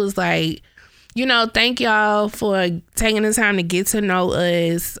 So he was like, thank y'all for taking the time to get to know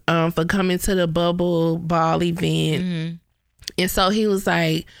us, for coming to the Bubble Ball event. And so he was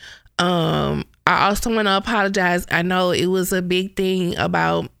like, I also want to apologize. I know it was a big thing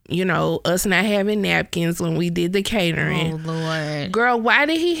about, us not having napkins when we did the catering. Oh, Lord. Girl, why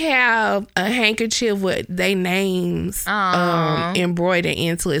did he have a handkerchief with their names embroidered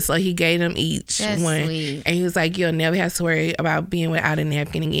into it? So he gave them each That's one. sweet. And he was like, you'll never have to worry about being without a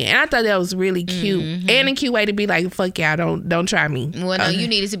napkin again. And I thought that was really cute. And a cute way to be like, fuck y'all, don't try me. Well, no, you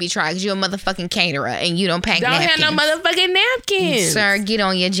needed to be tried because you're a motherfucking caterer and you don't pack napkins. Don't have no motherfucking napkins. Sir, get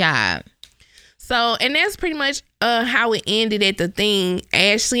on your job. So, and that's pretty much how it ended at the thing.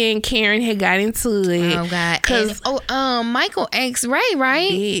 Ashley and Karen had got into it. Oh, God. Cause, Michael asked Ray,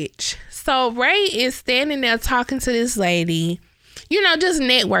 right? Bitch. So, Ray is standing there talking to this lady, just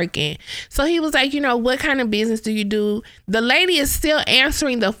networking. So, he was like, what kind of business do you do? The lady is still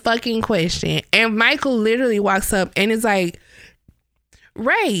answering the fucking question. And Michael literally walks up and is like,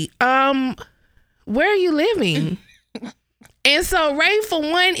 Ray, where are you living? And so, Ray, for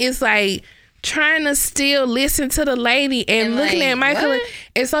one, is like, trying to still listen to the lady and looking like, at Michael. what?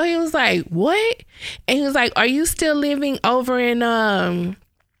 And so he was like, what? And he was like, are you still living over in,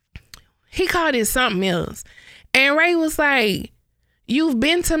 he called it something else. And Ray was like, you've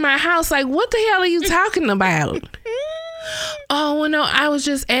been to my house. Like, what the hell are you talking about? Oh, well, no, I was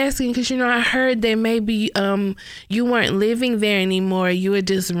just asking because, I heard that maybe you weren't living there anymore. You were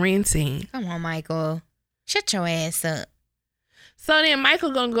just renting. Come on, Michael. Shut your ass up. So then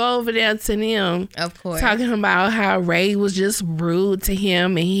Michael gonna go over there to them. Of course. Talking about how Ray was just rude to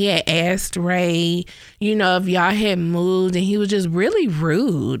him and he had asked Ray, if y'all had moved and he was just really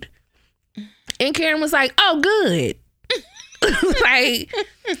rude. And Karen was like, oh, good.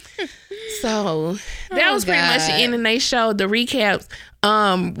 So that was pretty much the end, and they showed the recaps.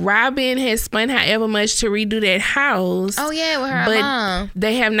 Robin has spent however much to redo that house. Oh, yeah, with her mom.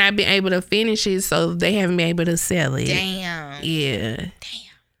 They have not been able to finish it, so they haven't been able to sell it. Damn. Yeah.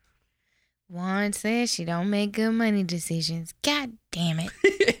 Juan says she don't make good money decisions. God damn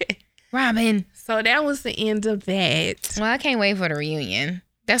it. Robin. So that was the end of that. Well, I can't wait for the reunion.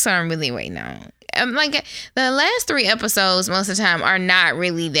 That's what I'm really waiting on. Like, the last 3 episodes most of the time are not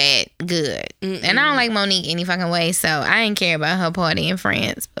really that good. Mm-mm. And I don't like Monique any fucking way, so I ain't care about her party in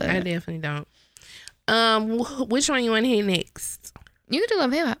France. But I definitely don't. Which one you want to hit next? You can do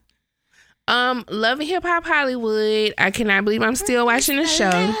Love and Hip Hop. Love and Hip Hop Hollywood. I cannot believe I'm still watching the show.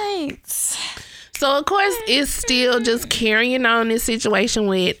 Right. So of course it's still just carrying on this situation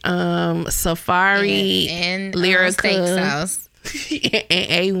with Safari and Lyrica.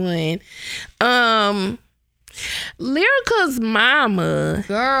 and A1. Lyrica's mama,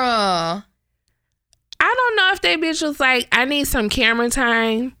 girl, I don't know if that bitch was like, I need some camera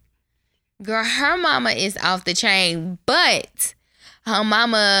time. Girl, her mama is off the chain, but her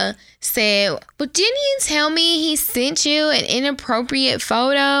mama said, but didn't you tell me he sent you an inappropriate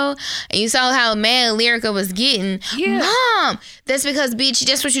photo? And you saw how mad Lyrica was getting. Yeah. Mom, that's because, bitch,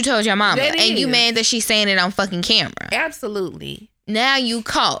 that's what you told your mama. And you mad that she's saying it on fucking camera. Absolutely. Now you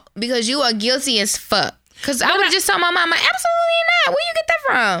caught because you are guilty as fuck. Because I would have just told my mama, absolutely not. Where you get that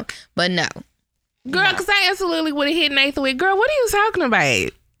from? But no. Girl, because I absolutely would have hit Nathan with, girl, what are you talking about?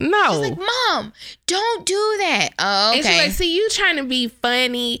 No. She's like, Mom, don't do that. Oh, okay. And she's like, see, you trying to be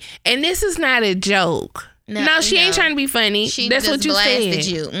funny, and this is not a joke. No, she ain't trying to be funny. That's what you said.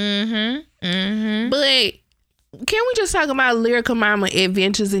 You. Mm-hmm. Mm-hmm. But can we just talk about Lyrica Mama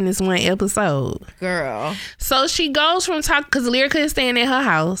adventures in this one episode? Girl. So she goes from talk, because Lyrica is staying at her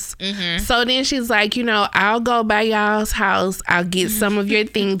house. Mm-hmm. So then she's like, I'll go by y'all's house. I'll get some of your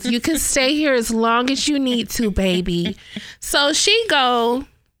things. You can stay here as long as you need to, baby. So she go.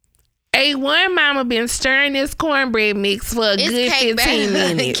 A1 mama been stirring this cornbread mix for a good 15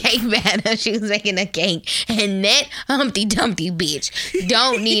 minutes. Cake batter. She was making a cake. And that Humpty Dumpty bitch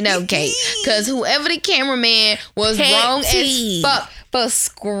don't need no cake. Because whoever the cameraman was wrong as fuck for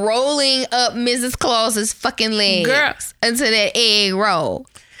scrolling up Mrs. Claus's fucking legs into that egg roll.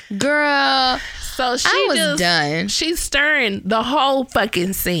 Girl. So I was done. She's stirring the whole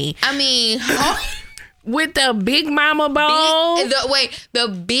fucking scene. I mean... With the big mama bowl?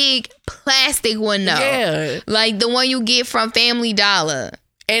 The big plastic one though. Yeah. Like the one you get from Family Dollar.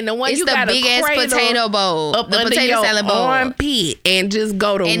 And the one it's you the got big ass potato bowl. Up the under potato your salad bowl. armpit and just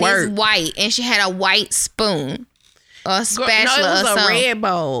go to and work. And it's white. And she had a white spoon. Or a spatula no, it was or something. A red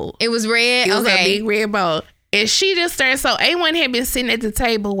bowl. It was red? It was okay. a big red bowl. And she just started. So A1 had been sitting at the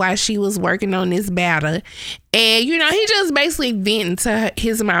table while she was working on this batter. And, you know, he just basically venting to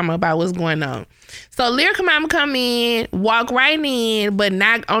his mama about what's going on. So Lyrica mama come in, walk right in, but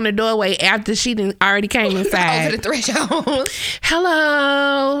knock on the doorway after she already came inside. Over the threshold.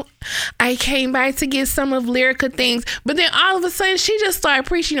 Hello. I came by to get some of Lyrica things. But then all of a sudden, she just started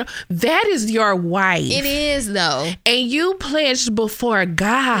preaching, you know, that is your wife. It is, though. And you pledged before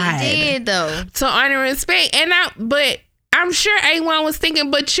God. He did, though. To honor and respect. But I'm sure A1 was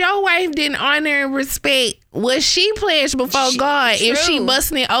thinking, but your wife didn't honor and respect what she pledged before God if she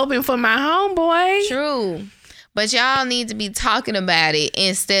busting it open for my homeboy. True. But y'all need to be talking about it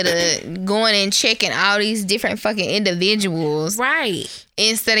instead of going and checking all these different fucking individuals. Right.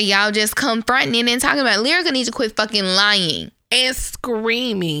 Instead of y'all just confronting it and talking about it. Lyrica needs to quit fucking lying. And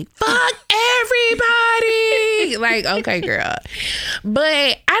screaming, fuck everybody. Like, okay, girl.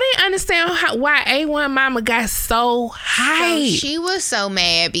 But I didn't understand why A1 mama got so hyped. So she was so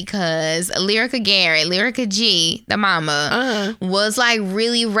mad because Lyrica Garrett, Lyrica G, the mama, was like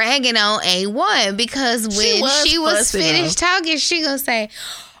really ragging on A1 because when she was finished talking, she gonna say,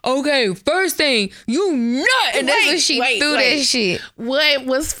 okay, first thing, you nut. And that's when she threw that shit. What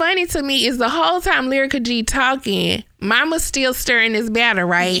was funny to me is the whole time Lyrica G talking, Mama's still stirring this batter,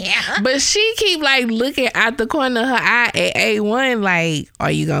 right? Yeah. But she keep like looking out the corner of her eye at A1 like,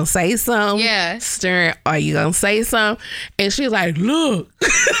 are you gonna say something? Yeah. Stirring, are you gonna say something? And she's like, look.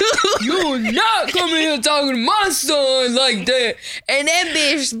 You're not coming here talking to my son like that. And that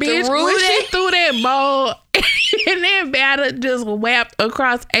bitch When she threw that bowl and that batter just whapped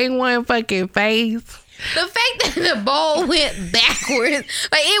across A1 fucking face. The fact that the bowl went backwards,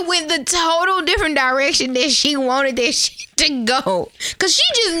 like it went the total different direction that she wanted that shit to go. Cause she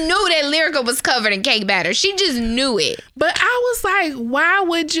just knew that Lyrica was covered in cake batter. She just knew it. But I was like, why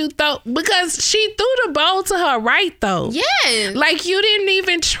would you because she threw the bowl to her right though. Yes. Like you didn't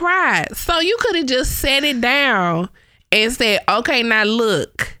even try. So you could have just set it down and said, okay, now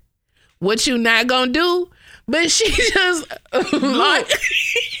look, what you not gonna do? But she just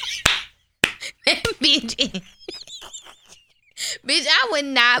Bitch, I would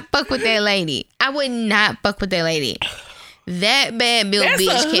not fuck with that lady. That bad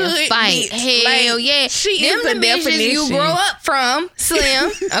bitch can fight. Bitch. Hell like, yeah. She Them is the the bitches definition. you grow up from,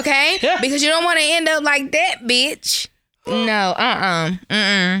 Slim. Okay? Because you don't want to end up like that bitch. No,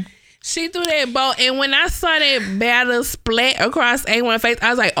 She threw that bowl, and when I saw that batter splat across A1's face,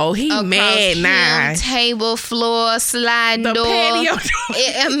 I was like, "Oh, he mad now." Table, floor, sliding The door. patio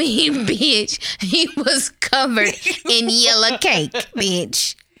I mean, bitch, he was covered in yellow cake,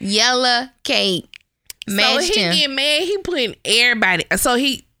 bitch. Yellow cake. Matched so he him. get mad. He putting everybody. So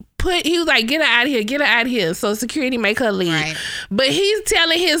he was like, "Get her out of here." So security make her leave. Right. But he's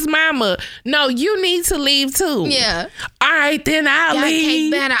telling his mama, "No, you need to leave too." Yeah. All right, then I'll Y'all leave.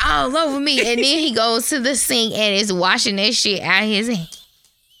 cake batter all over me. And then he goes to the sink and is washing that shit out his hand.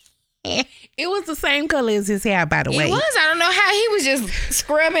 It was the same color as his hair, by the way. It was. I don't know how he was just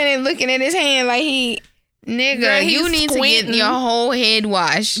scrubbing and looking at his hand like he... Nigga, Girl, you he's need to squinting. get your whole head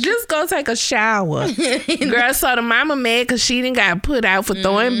washed. Just go take a shower. Girl, so the mama mad because she didn't got put out for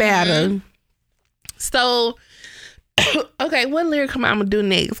throwing batter. So, okay, what Lyrica mama do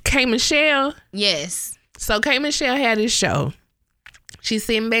next? K Michelle. Yes. So K Michelle had this show. She's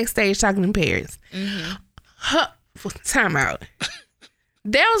sitting backstage talking to Paris. Time out.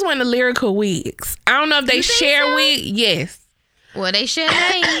 That was one of the Lyrica wigs. I don't know if they share so? wig. Yes. Well, they share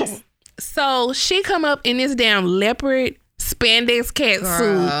names. So she come up in this damn leopard spandex cat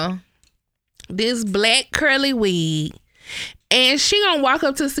suit, this black curly wig, and she gonna walk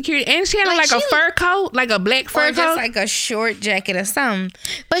up to security, and she had like a fur coat, like a black fur Or coat, just like a short jacket or something.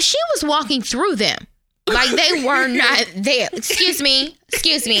 But she was walking through them. Like they were not there. Excuse me.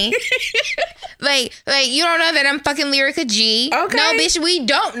 Like you don't know that I'm fucking Lyrica G. Okay. No, bitch, we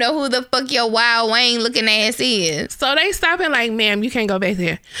don't know who the fuck your Wild Wayne looking ass is. So they stopping like, ma'am, you can't go back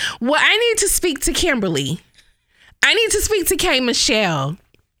there. Well, I need to speak to Kimberly. I need to speak to K Michelle.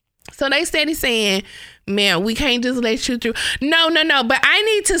 So they steady saying, ma'am, we can't just let you through. No, but I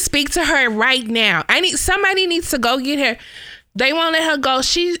need to speak to her right now. Somebody needs to go get her. They won't let her go.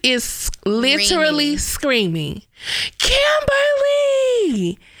 She is literally screaming,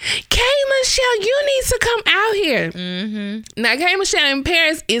 Kimberly, K Michelle, you need to come out here. Now, K Michelle in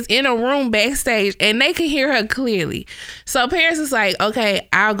Paris is in a room backstage, and they can hear her clearly. So Paris is like, okay,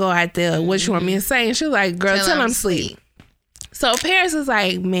 I'll go out there. What you want me to say? And she's like, girl, tell him sleep. So Paris is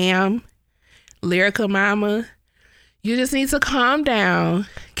like, ma'am, Lyrica mama, you just need to calm down.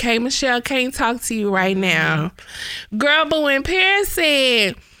 K Michelle can't talk to you right now. Girl, but when Paris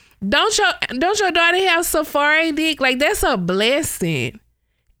said, don't your daughter have safari dick? Like, that's a blessing.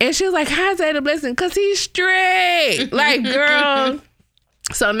 And she was like, how's that a blessing? Because he's straight. Like, girl.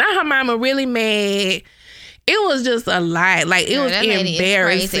 So now her mama really mad. It was just a lie. Like, it was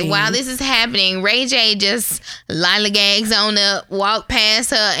embarrassing. While this is happening, Ray J just lollygags on up, walked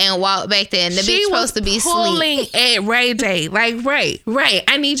past her, and walked back there. And the bitch supposed to be pulling asleep. at Ray J. Like, Ray,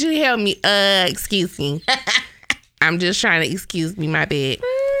 I need you to help me. Excuse me. I'm just trying to excuse me, my bad.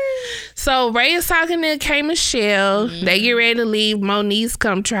 So Ray is talking to K. Michelle. They get ready to leave. Moniece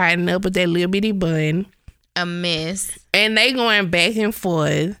come trying up with that little bitty bun. A mess. And they going back and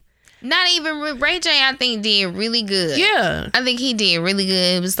forth. Not even Ray J, I think, did really good. Yeah. I think he did really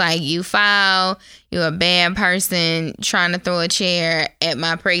good. It was like, you foul, you're a bad person trying to throw a chair at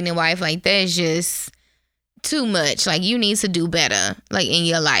my pregnant wife. Like, that's just too much. Like, you need to do better, like, in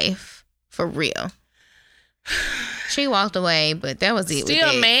your life. For real. She walked away, but that was it.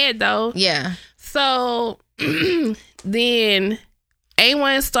 Still mad, though. Yeah. So, then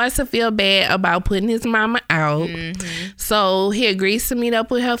A1 starts to feel bad about putting his mama out. So he agrees to meet up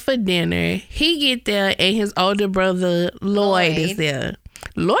with her for dinner. He get there and his older brother Lloyd is there.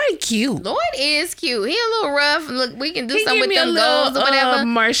 Lloyd cute. Lloyd is cute. He a little rough. Look, we can do something with them goals or whatever.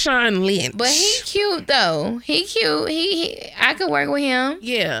 Marshawn Lynch. But he cute though. He cute. He I could work with him.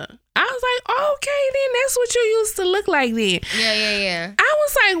 Yeah. I was like, okay, then that's what you used to look like then. Yeah. I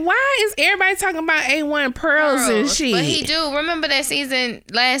was like, why is everybody talking about A1 pearls and shit? But he do. Remember that season,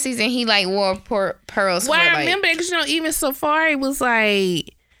 last season, he like wore pearls. Well, for, I remember that because, even Safari was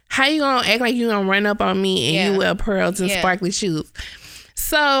like, how you gonna act like you gonna run up on me and you wear pearls and sparkly shoes?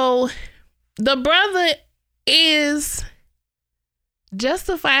 So the brother is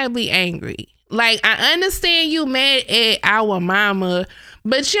justifiably angry. Like, I understand you mad at our mama,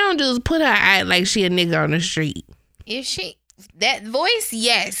 but you don't just put her out like she a nigga on the street. If she, that voice,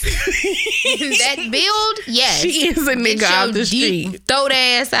 yes. That build, yes. She is a nigga off the street. Throw the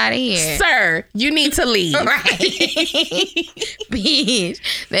ass out of here. Sir, you need to leave. Right. Bitch.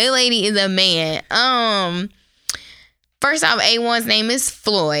 That lady is a man. First off, A1's name is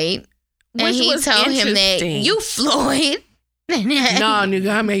Floyd. And he told him that, you Floyd. Nah, nigga,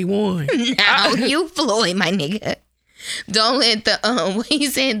 I'm A1. No, you Floyd, my nigga. Don't let the what he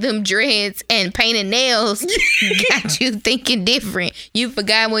said, them dreads and painted nails got you thinking different. You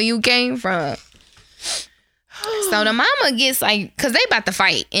forgot where you came from. So the mama gets like, cause they about to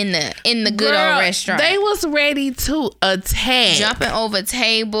fight in the good old restaurant. They was ready to attack, jumping over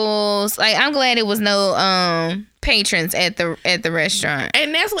tables. Like, I'm glad it was no patrons at the restaurant.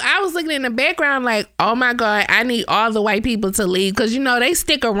 And that's what I was looking in the background like, oh my God, I need all the white people to leave because they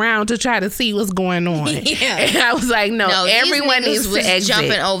stick around to try to see what's going on. Yeah. And I was like, no everyone needs to exit.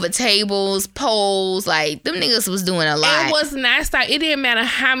 Jumping over tables, poles, like them niggas was doing a lot. It was not stop. It didn't matter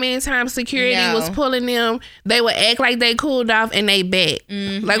how many times security was pulling them. They would act like they cooled off and they back.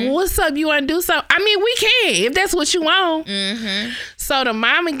 Like, what's up? You want to do something? I mean, we can if that's what you want. So the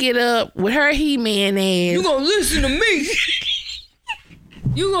mama get up with her He-Man ass. You gonna listen to me?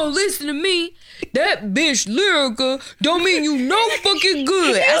 You gonna listen to me? That bitch Lyrica don't mean you no fucking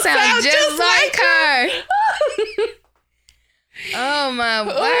good. I sound just like her. Oh my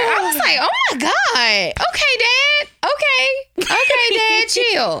word. I was like, oh my God. Okay, Dad,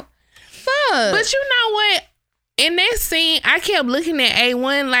 chill. Fuck. But you know what? In that scene, I kept looking at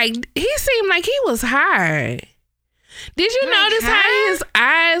A1 like he seemed like he was high. Did you notice how his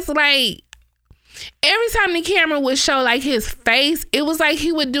eyes, like, every time the camera would show like his face, it was like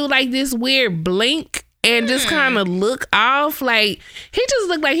he would do like this weird blink and just kind of look off. Like, he just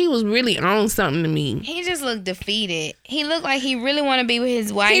looked like he was really on something to me. He just looked defeated. He looked like he really want to be with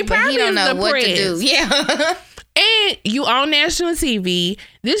his wife, but he don't know what to do. Yeah. And you on national TV.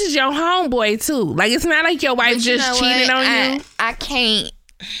 This is your homeboy too. Like, it's not like your wife just cheated on you.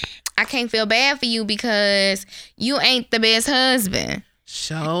 I can't feel bad for you because you ain't the best husband.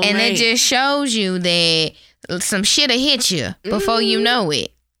 And it just shows you that some shit'll hit you before you know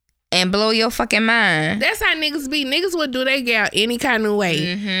it and blow your fucking mind. That's how niggas be. Niggas would do their gal any kind of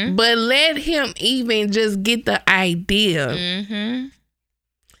way. But let him even just get the idea.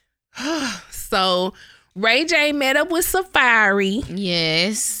 So Ray J met up with Safari.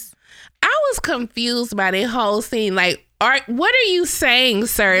 Yes. I was confused by that whole scene. Like, what are you saying,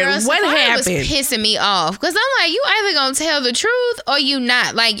 sir? Girl, what happened? Was pissing me off because I'm like, you either gonna tell the truth or you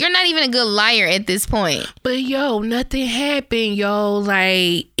not. Like, you're not even a good liar at this point. But nothing happened, yo.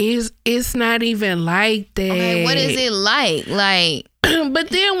 Like, it's not even like that. Okay, what is it like? Like, but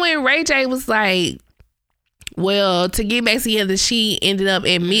then when Ray J was like, well, to get back together, she ended up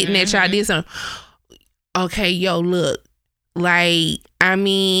admitting that y'all did something. Okay, yo, look. Like, I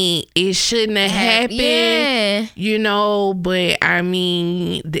mean, it shouldn't have happened, Yeah. you know, but I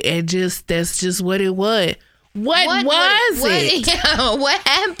mean, that's just what it was. What was it? Yeah, what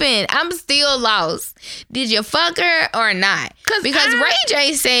happened? I'm still lost. Did you fuck her or not? Because Ray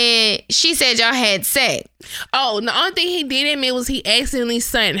J said, she said y'all had sex. Oh, the only thing he did admit was he accidentally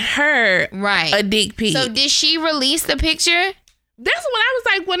sent her Right. a dick pic. So did she release the picture? That's when I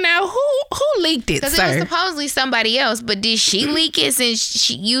was like, well, now who leaked it, Because sir? it was supposedly somebody else, but did she leak it since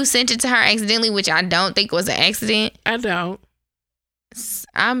you sent it to her accidentally, which I don't think was an accident? I don't.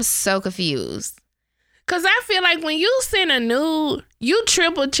 I'm so confused. Because I feel like when you send a nude, you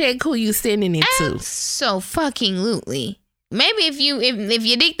triple check who you sending it to. So fucking lootly. Maybe if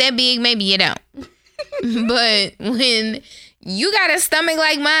your dick that big, maybe you don't. But when you got a stomach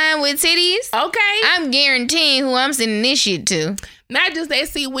like mine with titties, Okay. I'm guaranteeing who I'm sending this shit to. Not just that.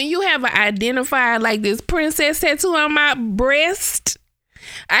 See, when you have an identifier like this princess tattoo on my breast,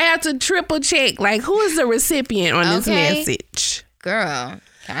 I have to triple check, like, who is the recipient on this Okay. message? Girl.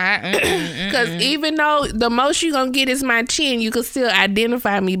 Because even though the most you gonna get is my chin, you can still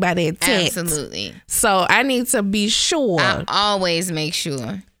identify me by that text. Absolutely. So I need to be sure. I always make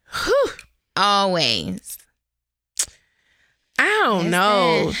sure. Always. I don't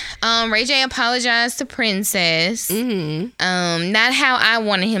know. Ray J apologized to Princess. Mm-hmm. Not how I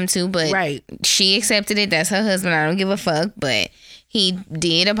wanted him to, but Right. she accepted it. That's her husband. I don't give a fuck. But he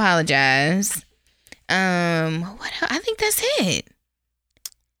did apologize. What else? I think that's it.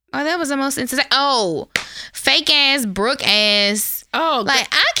 Oh, that was the most insane. Oh, fake ass Brooke ass. Oh, Like,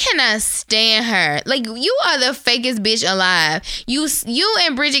 I cannot stand her. Like, you are the fakest bitch alive. You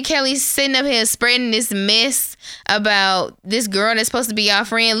and Bridget Kelly sitting up here spreading this mess about this girl that's supposed to be y'all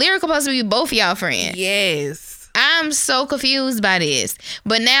friend. Lyrical supposed to be both y'all friends. yes. I'm so confused by this.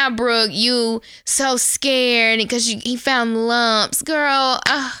 But now, Brooke, you so scared because he found lumps. Girl,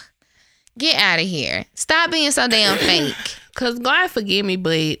 get out of here. Stop being so damn fake. Because God forgive me,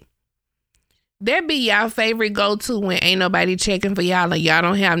 but that be y'all favorite go-to when ain't nobody checking for y'all and y'all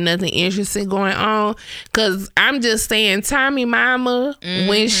don't have nothing interesting going on. Because I'm just saying, Tommy mama,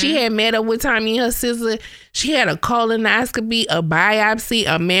 when she had met up with Tommy and her sister, she had a colonoscopy, a biopsy,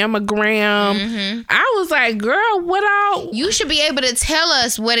 a mammogram. I was like, girl, what all? You should be able to tell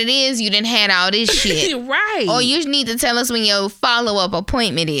us what it is you done had all this shit. Right. Or you need to tell us when your follow-up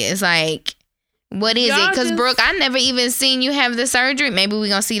appointment is. Like, what is Y'all it? Because, just- Brooke, I never even seen you have the surgery. Maybe we're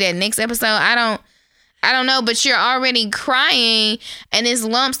going to see that next episode. I don't know, but you're already crying, and it's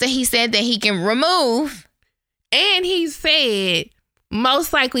lumps that he said that he can remove. And he said,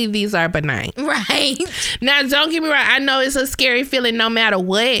 most likely these are benign. Right. Now, don't get me wrong. I know it's a scary feeling no matter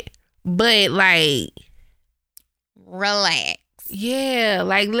what, but like, Relax. yeah,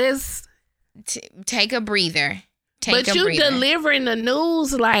 like let's. Take a breather. But you delivering the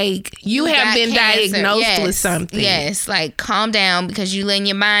news like you have got been cancer. diagnosed Yes. with something. Yes, like calm down because you letting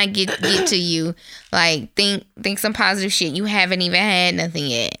your mind get to you. Like think some positive shit. You haven't even had nothing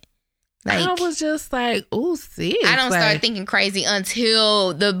yet. Like I was just like, oh, sis. I don't like, start thinking crazy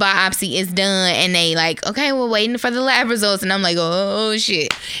until the biopsy is done and they like, okay, we're waiting for the lab results, and I'm like, oh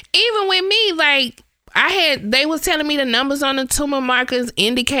shit. Even with me, like they was telling me the numbers on the tumor markers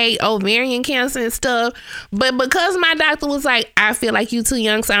indicate ovarian cancer and stuff, but because my doctor was like, I feel like you too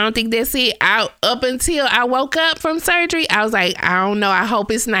young, so I don't think that's it. Up until I woke up from surgery, I was like, I don't know. I hope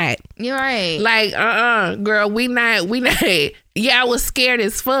it's not. You're right. Like, girl, we not. Yeah, I was scared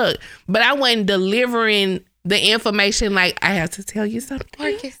as fuck, but I wasn't delivering the information like, I have to tell you something.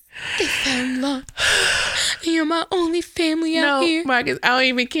 Marcus, they found love. You're my only family out here. Marcus, I don't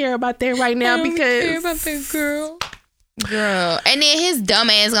even care about that right now I don't because care about that girl. And then his dumb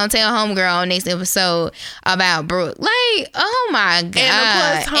ass gonna tell homegirl on next episode about Brooke. Like, oh my god.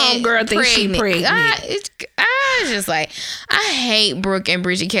 And of course, homegirl thinks she pregnant. I was just like, I hate Brooke and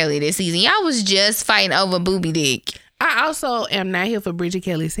Bridget Kelly this season. Y'all was just fighting over booby dick. I also am not here for Bridget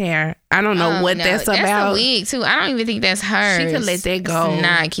Kelly's hair. I don't know what that's about. That's a wig too. I don't even think that's hers. She could let that go. It's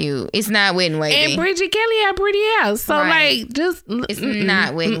not cute. It's not wet and wavy. And Bridget Kelly had pretty hair, so Right. like just It's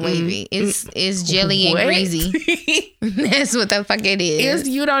not wet and wavy. It's jelly and What? greasy. That's what the fuck it is. Is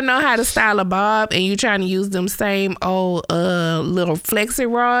you don't know how to style a bob and you trying to use them same old little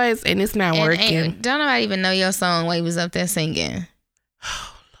flexi rods and it's not working. And don't nobody even know your song while you was up there singing.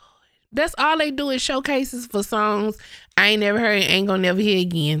 That's all they do is showcases for songs I ain't never heard and ain't gonna never hear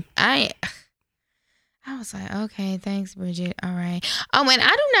again. I was like, okay, thanks, Bridget. All right. Oh, and I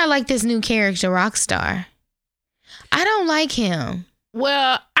do not like this new character, Rockstar. I don't like him.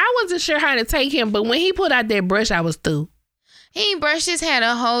 Well, I wasn't sure how to take him, but when he put out that brush, I was through. He brushed his hair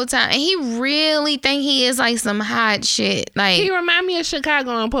the whole time. And he really think he is like some hot shit. Like, He remind me of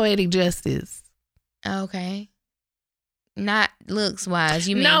Chicago on Poetic Justice. okay. Not looks wise.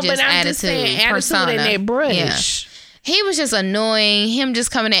 You mean No, just but I'm attitude, just saying attitude persona. and that brush. Yeah. He was just annoying. Him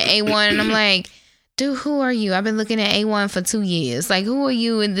just coming at A1 and I'm like, dude, who are you? I've been looking at A1 for 2 years. Like, who are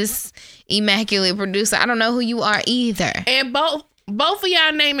you in this immaculate producer? I don't know who you are either. And both of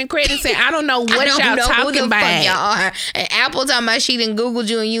y'all naming credits and I don't know what I don't y'all know who talking the about. fuck y'all are. And Apple talking about she done Googled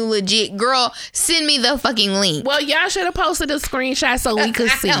you and you legit. Girl, send me the fucking link. Well, y'all should have posted a screenshot so we could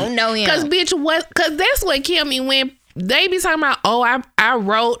see. I don't know him. Cause bitch, cause that's what killed me when they be talking about, oh, I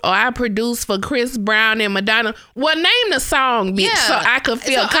wrote or I produced for Chris Brown and Madonna. Well, name the song, bitch, so I could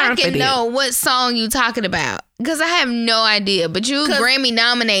feel confident. I can know what song you talking about. Because I have no idea. But you Grammy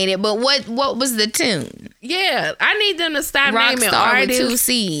nominated. But what was the tune? Yeah, I need them to stop naming Rockstar with 2 artists.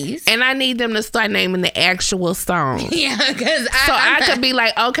 C's. And I need them to start naming the actual song. Yeah, because I could be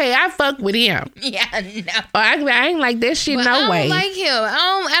like, okay, I fuck with him. Yeah, no. Or I could be, I ain't like that shit, But no way. I don't like him.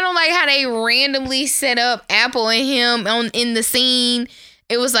 I don't like how they randomly set up Apple and him in the scene.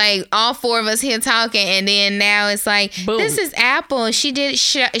 It was like all 4 of us here talking, and then now it's like, Boom. This is Apple. She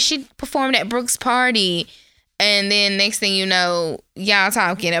performed at Brooks' party. And then next thing you know, y'all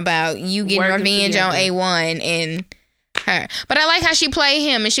talking about you getting Working revenge together. on A1 and her. But I like how she played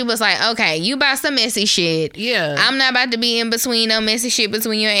him and she was like, okay, you about some messy shit. Yeah. I'm not about to be in between no messy shit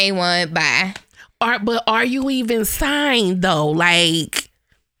between you and A1. Bye. But are you even signed though? Like,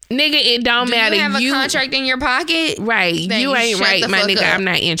 nigga, it don't Do matter. you have a contract in your pocket? Right. Then You ain't shut right, the my fuck nigga. up. I'm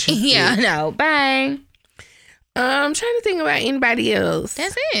not interested. Yeah, no. Bye. I'm trying to think about anybody else.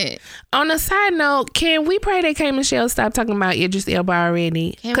 That's it. On a side note, can we pray that K Michelle stop talking about Idris Elba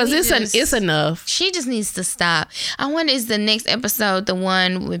already? Can Because we it's just- enough. She just needs to stop. I wonder, is the next episode the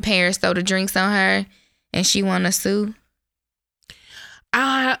one with Paris throw the drinks on her and she want to sue?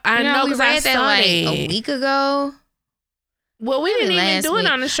 I know we because I read that saw like that. a week ago. Well, we didn't even Last do it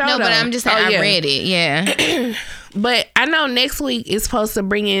week. on the show. No, but though. I'm just saying, Oh, yeah. I read it. Yeah. But I know next week is supposed to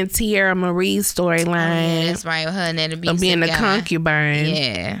bring in Tierra Marie's storyline That's right. Her and that of abusive being a guy. concubine.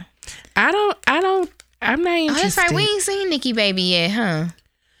 Yeah. I'm not Oh, interested. that's right. We ain't seen Nikki Baby yet, huh?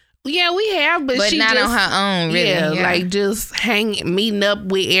 Yeah, we have, but she not just, on her own, really. Yeah, Yeah. like just meeting up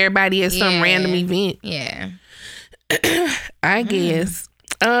with everybody at some Yeah. random event. Yeah. I guess.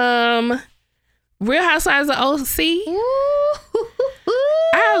 Real Housewives of OC.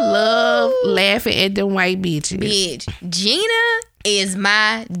 I love laughing at them white bitches. Bitch, Gina is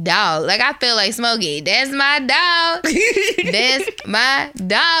my dog. Like, I feel like Smokey. That's my dog. That's my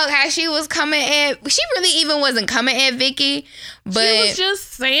dog. How she was coming at... She really even wasn't coming at Vicky. But She was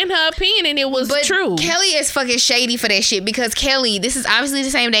just saying her opinion and it was true. Kelly is fucking shady for that shit because Kelly, this is obviously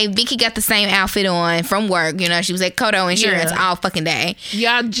the same day. Vicky got the same outfit on from work. You know, she was at Kodo Insurance all fucking day.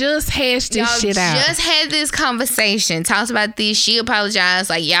 Y'all just hashed this Y'all shit out. just had this conversation, talked about this. She apologized.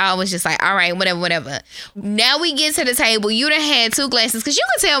 Like, y'all was just like, all right, whatever. Now we get to the table. You done had 2 glasses because you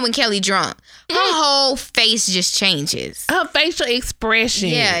can tell when Kelly drunk. Her whole face just changes. Her facial expression.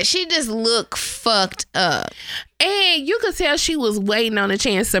 Yeah, she just look fucked up. And you could tell she was waiting on a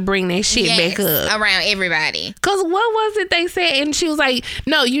chance to bring that shit back up. Around everybody. Because what was it they said? And she was like,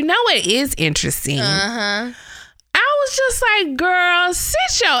 no, you know what is interesting? Uh-huh. I was just like, girl,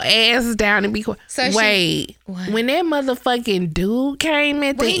 sit your ass down and be quiet. So wait, What? when that motherfucking dude came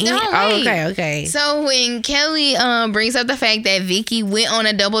at the Wait, end. no, Oh, wait. okay. So when Kelly brings up the fact that Vicky went on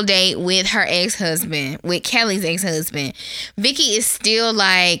a double date with her ex-husband, with Kelly's ex-husband, Vicky is still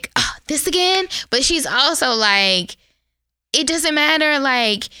like, oh, this again? But she's also like, it doesn't matter.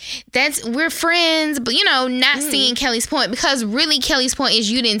 Like, we're friends, but not seeing Kelly's point, because really Kelly's point is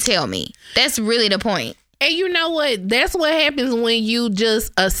you didn't tell me. That's really the point. And you know what? That's what happens when you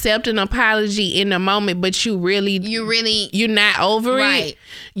just accept an apology in the moment, but you're not over Right. it.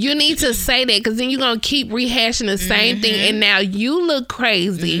 You need to say that, because then you're going to keep rehashing the same thing. And now you look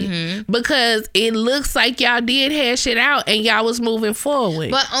crazy because it looks like y'all did hash it out and y'all was moving forward.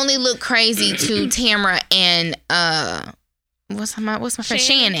 But only look crazy to Tamara and what's my friend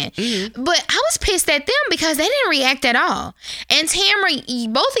Shannon. But I was pissed at them because they didn't react at all. And Tamara,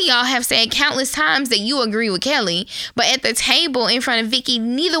 both of y'all have said countless times that you agree with Kelly, but at the table in front of Vicky,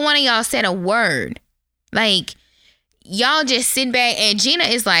 neither one of y'all said a word. Like, y'all just sit back, and Gina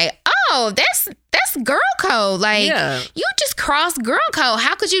is like, oh, that's that's girl code. Like, you just crossed girl code.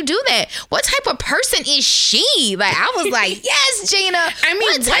 How could you do that? What type of person is she? Like, I was like, yes, Gina. I mean,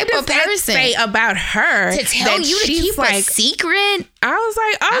 what type of person say about her to tell you to keep a secret? I was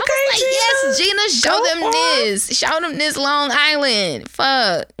like, okay, yes, Gina, show them this. Show them this Long Island.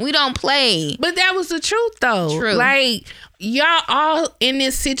 Fuck, we don't play. But that was the truth, though. True. Like, y'all all in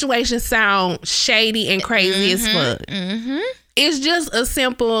this situation sound shady and crazy as fuck. It's just a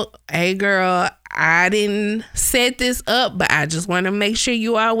simple, hey, girl, I didn't set this up, but I just want to make sure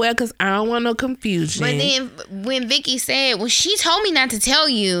you are aware because I don't want no confusion. But then when Vicky said, well, she told me not to tell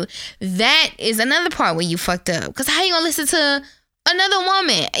you, that is another part where you fucked up. Because how you going to listen to another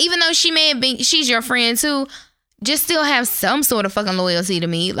woman, even though she may have been, she's your friend too, just still have some sort of fucking loyalty to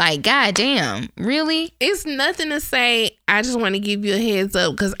me. Like, goddamn, really? It's nothing to say, I just want to give you a heads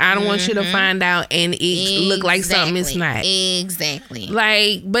up because I don't want you to find out and it look like something it's not. Exactly.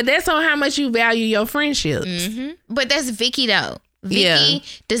 Like, but that's on how much you value your friendships. But that's Vicky though. Vicky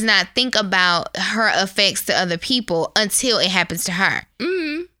does not think about her effects to other people until it happens to her.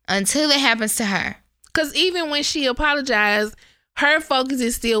 Until it happens to her. Because even when she apologized, her focus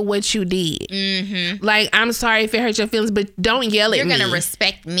is still what you did. Like, I'm sorry if it hurt your feelings, but don't yell at me. You're going to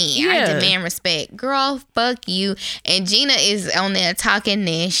respect me. I demand respect. Girl, fuck you. And Gina is on there talking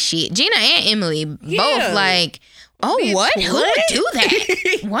this shit. Gina and Emily both like, oh, bitch, what? Who would do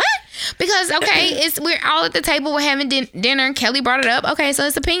that? What? Because, okay, we're all at the table. We're having dinner. And Kelly brought it up. Okay, so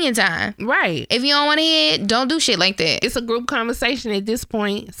it's opinion time. Right. If you don't want to hear it, don't do shit like that. It's a group conversation at this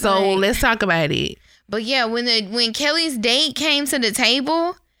point. So let's talk about it. But yeah, when Kelly's date came to the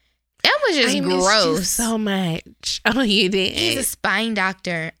table, that was just gross. You so much. Oh, you did. He's a spine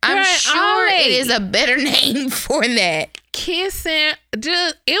doctor. I'm sure it is a better name for that. Kissing,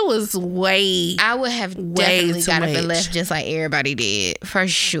 just it was way. I would have definitely got up and left just like everybody did, for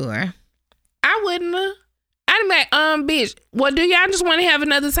sure. I wouldn't have. I'd be like, bitch, well, do y'all just want to have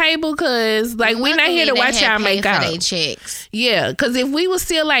another table? Because, like, we're not here to watch y'all make out. They checks. Yeah, because if we was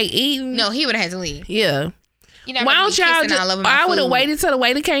still, like, eating. No, he would have had to leave. Yeah. Why don't y'all just, I would have waited till the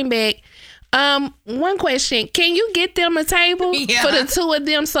waiter came back. One question. Can you get them a table for the two of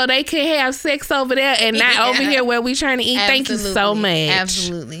them so they can have sex over there and not over here where we trying to eat? Absolutely. Thank you so much.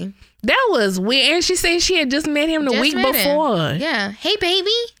 Absolutely. That was weird. And she said she had just met him the week before. Yeah. Hey, baby.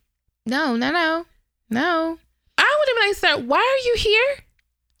 No. I would have been like, sir, why are you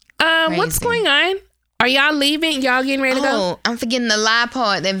here? What's going on? Are y'all leaving? Y'all getting ready to go? I'm forgetting the lie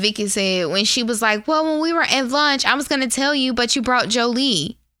part that Vicky said when she was like, well, when we were at lunch, I was going to tell you, but you brought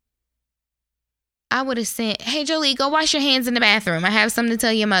Jolie. I would have said, hey, Jolie, go wash your hands in the bathroom. I have something to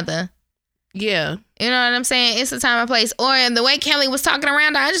tell your mother. Yeah. You know what I'm saying? It's the time and place. Or the way Kelly was talking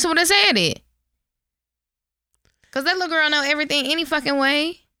around her, I just would have said it. Because that little girl know everything any fucking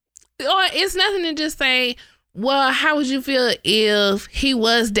way. Or it's nothing to just say, well, how would you feel if he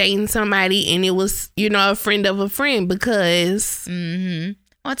was dating somebody and it was, a friend of a friend? Because.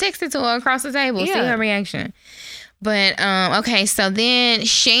 Well, text it to her across the table. See her reaction. But, okay, so then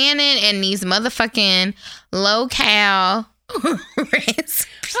Shannon and these motherfucking low-cal her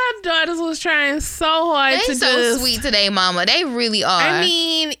daughters was trying so hard to do. They so sweet today, mama. They really are. I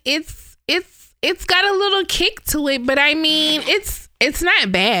mean, it's got a little kick to it, but I mean, it's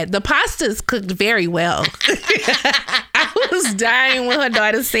not bad. The pasta's cooked very well. I was dying when her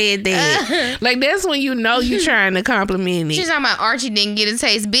daughter said that. Like, that's when you know you're trying to compliment it. She's talking about Archie didn't get a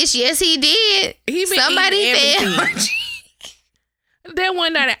taste. Bitch, yes, he did. Somebody said Archie. That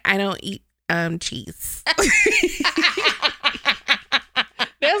one daughter, I don't eat cheese.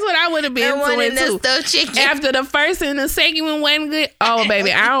 That's what I would have been doing too. Chicken. After the first and the second one wasn't good. Oh,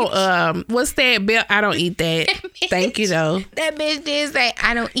 baby, I don't. What's that? Bill? I don't eat that. Thank you though. That bitch did say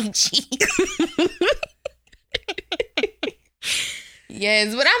I don't eat cheese.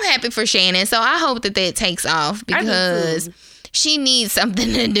 Yes, but I'm happy for Shannon. So I hope that takes off because she needs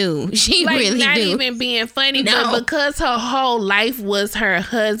something to do. She really not do. Even being funny, but because her whole life was her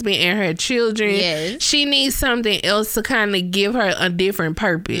husband and her children, she needs something else to kind of give her a different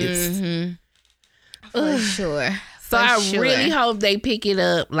purpose. For sure. So I really hope they pick it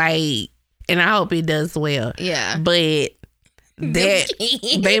up, and I hope it does well. Yeah. But that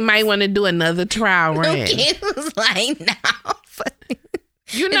they might want to do another trial run. It was like, no.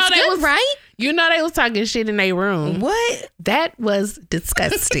 You know they was right. You know they was talking shit in their room. What? That was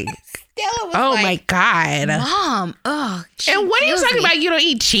disgusting. Stella was oh my God, Mom. And what are you talking about? You don't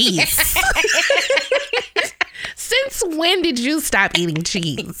eat cheese. Since when did you stop eating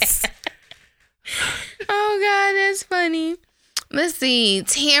cheese? Oh God, that's funny. Let's see.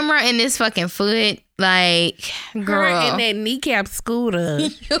 Tamara and this fucking foot. Like, girl. Her and that kneecap scooter.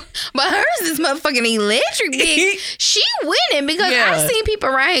 But hers is motherfucking electric, bitch. She winning because I seen people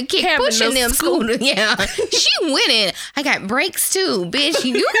right here pushing them scooters. Yeah. She winning. I got brakes too, bitch.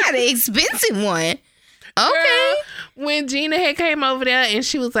 You got an expensive one. Okay. Girl, when Gina had came over there and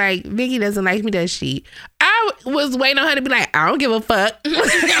she was like, Vicky doesn't like me, does she? I was waiting on her to be like, I don't give a fuck.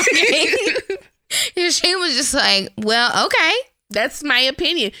 And she was just like, well, okay. That's my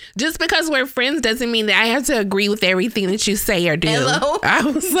opinion. Just because we're friends doesn't mean that I have to agree with everything that you say or do. Hello? I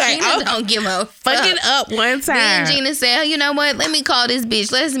was like, Gina don't give a fuck. Fuck it up one time. Then Gina said, oh, you know what? Let me call this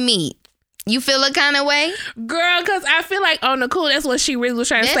bitch. Let's meet. You feel a kind of way? Girl, because I feel like on the cool, that's what she really was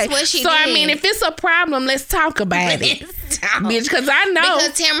trying to say. That's what she did. I mean, if it's a problem, let's talk about it. Bitch, because I know.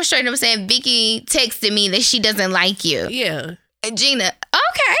 Because Tamara straight up said, Vicky texted me that she doesn't like you. Yeah. Gina,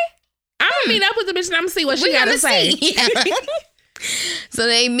 okay. I'm going to meet up with the bitch and I'm going to see what she got to say. Yeah. So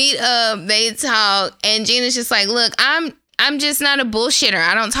they meet up, they talk, and Gina's just like, look, I'm just not a bullshitter.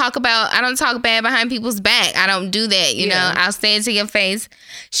 I don't talk bad behind people's back. I don't do that, you know. I'll say it to your face.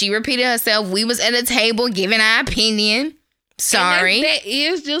 She repeated herself. We was at a table giving our opinion. Sorry. That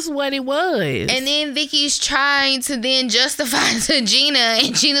is just what it was. And then Vicky's trying to then justify to Gina,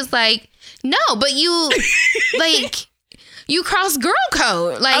 and Gina's like, no, but you like you cross girl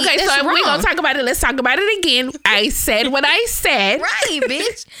code. Like, okay, so if we're gonna talk about it, let's talk about it again. I said what I said. Right,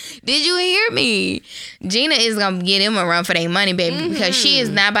 bitch. Did you hear me? Gina is gonna get him a run for their money, baby, because she is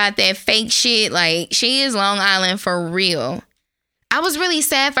not about that fake shit. Like, she is Long Island for real. I was really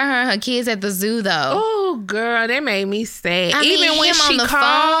sad for her and her kids at the zoo, though. Oh, girl, that made me sad. I Even mean, when she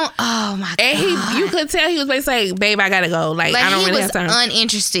called, oh my god, and you could tell he was basically like, "Babe, I gotta go." Like I don't really have time. He was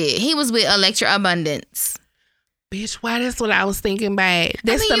uninterested. He was with Electra Abundance. Bitch, why? That's what I was thinking about.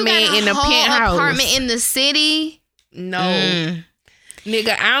 That's the man in the penthouse apartment in the city. No.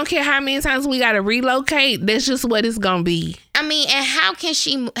 Nigga, I don't care how many times we gotta relocate. That's just what it's gonna be. I mean, and how can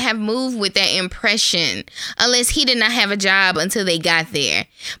she have moved with that impression unless he did not have a job until they got there?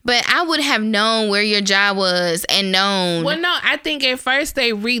 But I would have known where your job was and known. Well, no, I think at first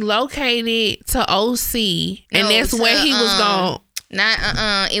they relocated to OC, and that's where he was going.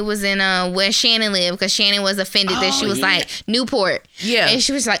 Not it was in where Shannon lived, because Shannon was offended that she was like Newport. Yeah. And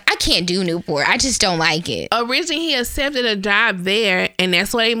she was like, I can't do Newport. I just don't like it. Originally he accepted a job there, and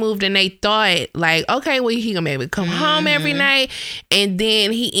that's why they moved, and they thought like, okay, well, he gonna be able to come home every night. And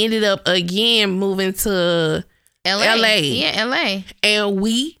then he ended up again moving to LA. Yeah, LA. And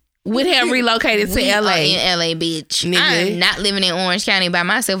we would have relocated to LA. In LA, bitch. Nigga. I am not living in Orange County by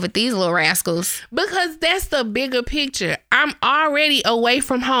myself with these little rascals. Because that's the bigger picture. I'm already away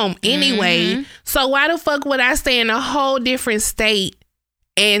from home anyway. So why the fuck would I stay in a whole different state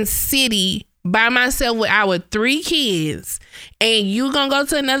and city by myself with our 3 kids, and you gonna go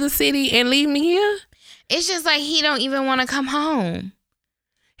to another city and leave me here? It's just like he don't even want to come home.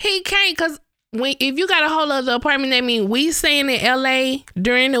 He can't, because if you got a whole other apartment, that means we staying in LA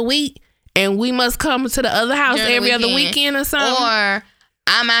during the week and we must come to the other house every other weekend or something. Or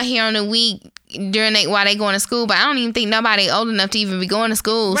I'm out here on the week while they going to school, but I don't even think nobody old enough to even be going to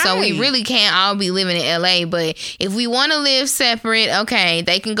school. Right. So we really can't all be living in LA. But if we want to live separate, okay,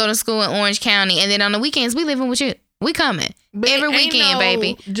 they can go to school in Orange County, and then on the weekends we living with you. We coming. But every weekend,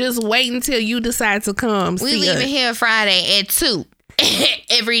 baby. Just wait until you decide to come. We leaving here Friday at 2.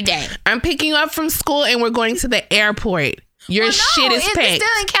 Every day. I'm picking you up from school and we're going to the airport. Your shit is packed. It's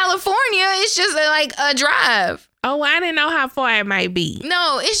still in California. It's just like a drive. Oh, I didn't know how far it might be.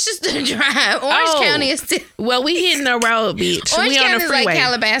 No, it's just a drive. Orange County is still. Well, we hitting the road, bitch. Orange we County on the freeway. Is like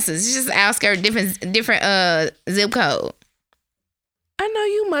Calabasas. It's just outskirts, different zip code. I know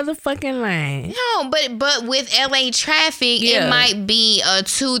you motherfucking lying. No, but with LA traffic, it might be a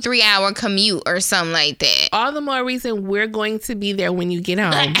 2-3 hour commute or something like that. All the more reason we're going to be there when you get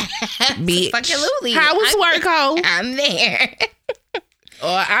home, bitch. Absolutely. How was work, ho? I'm there.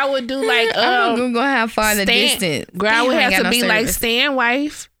 Or I would do like I'm gonna go how far the distance. Girl, I would have to be like stand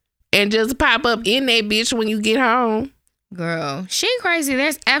wife and just pop up in that bitch when you get home. Girl, she crazy.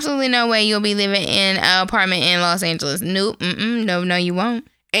 There's absolutely no way you'll be living in an apartment in Los Angeles. Nope. No, you won't.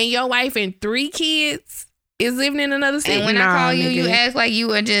 And your wife and 3 kids is living in another city. And when I call you, you act like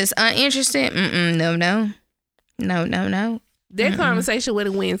you are just uninterested. No. That conversation would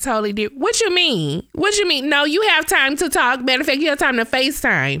have went totally different. What you mean? No, you have time to talk. Matter of fact, you have time to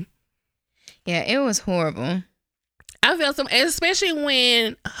FaceTime. Yeah, it was horrible. I felt especially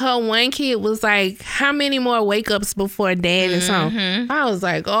when her one kid was like, how many more wake ups before dad and something? I was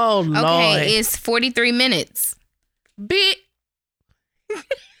like, oh, Lord. Okay, it's 43 minutes.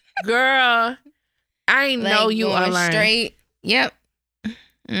 Girl, I know you are lying. Straight Yep.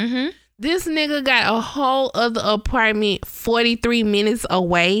 Mm-hmm. This nigga got a whole other apartment 43 minutes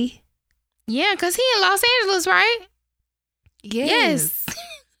away. Yeah, because he in Los Angeles, right? Yes.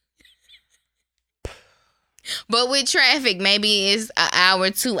 But with traffic, maybe it's an hour,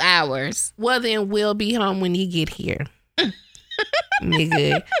 2 hours. Well, then we'll be home when he get here.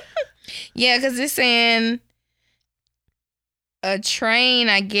 Nigga. Yeah, because it's saying a train,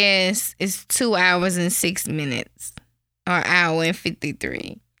 I guess, is 2 hours and 6 minutes. Or an hour and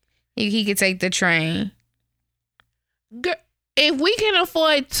 53. He could take the train. Girl, if we can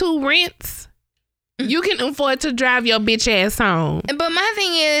afford 2 rents, you can afford to drive your bitch ass home. But my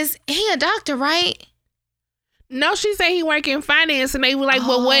thing is, he a doctor, right? No, she said he work in finance, and they were like,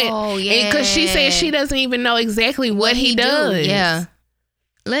 well, what? Oh, yeah. Because she said she doesn't even know exactly what he does. Yeah.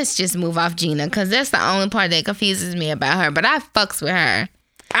 Let's just move off Gina, because that's the only part that confuses me about her. But I fucks with her.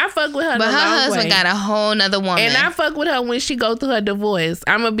 I fuck with her But the her long husband way. got a whole nother woman. And I fuck with her when she go through her divorce.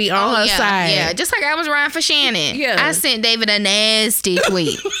 I'm going to be on her side. Yeah, just like I was riding for Shannon. Yeah. I sent David a nasty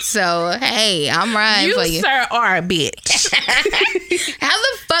tweet. So, hey, I'm riding for you. You, sir, are a bitch. How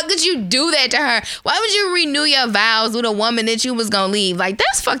the fuck could you do that to her? Why would you renew your vows with a woman that you was gonna leave? Like,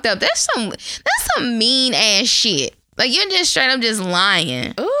 that's fucked up. That's some mean ass shit. Like, you're just straight up just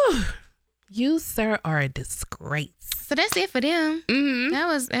lying. Ooh. You, sir, are a disgrace. So that's it for them. Mm-hmm. That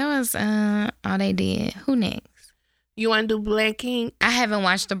was all they did. Who next? You want to do Black King? I haven't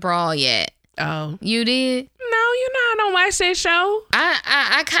watched The Brawl yet. Oh. You did? No, you know I don't watch that show.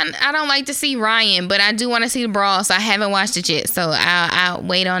 I don't like to see Ryan, but I do want to see The Brawl, so I haven't watched it yet. So I'll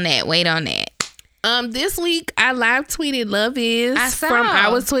wait on that. This week I live tweeted Love Is I saw. from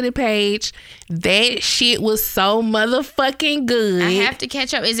our Twitter page. That shit was so motherfucking good. I have to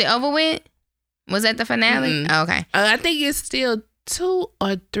catch up. Is it over with? Was that the finale? Mm-mm. Oh, okay. I think it's still 2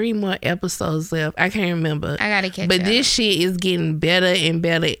 or 3 more episodes left. I can't remember. I gotta catch up. But this shit is getting better and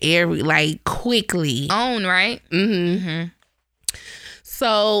better quickly. On, right? Mm-hmm. Mm-hmm.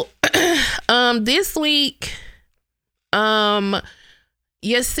 So, this week,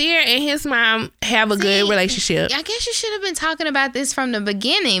 Yasir and his mom have a good relationship. I guess you should have been talking about this from the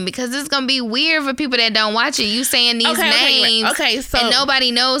beginning, because it's gonna be weird for people that don't watch it. You saying these names, okay, so and nobody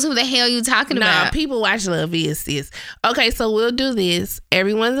knows who the hell you talking about. People watch Love Is sis. Okay, so we'll do this.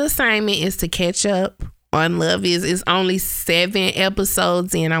 Everyone's assignment is to catch up on Love Is. It's only 7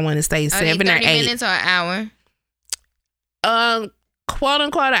 episodes in. I want to say 7 or 8 minutes or an hour. Quote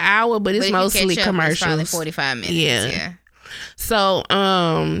unquote an hour, but it's But if you mostly catch up, it's probably commercials. 45 minutes. Yeah. So,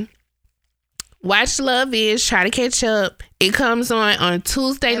 watch Love Is. Try to catch up. It comes on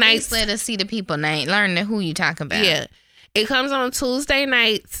Tuesday At nights. least let us see the people name. Learn who you talking about. Yeah. It comes on Tuesday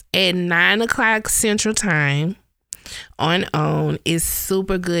nights at 9:00 Central Time on OWN. It's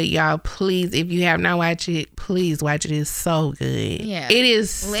super good, y'all. Please, if you have not watched it, please watch it. It's so good. Yeah. It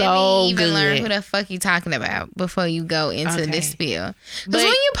is Let so me even good. learn who the fuck you talking about before you go into this spiel. Because But- when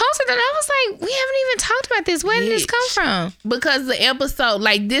you posted that, I was like, we haven't even talked about this. Where did this come from? Because the episode,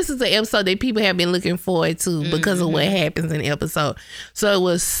 like, this is the episode that people have been looking forward to because of what happens in the episode. So it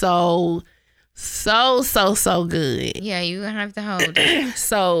was so good. Yeah, you're going to have to hold it.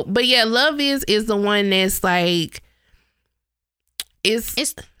 So, but yeah, Love Is the one that's like,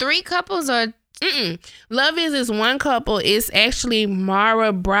 It's 3 couples or... Love Is one couple. It's actually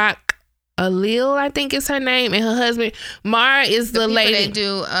Mara Brock Alil, I think is her name, and her husband. Mara is the people lady that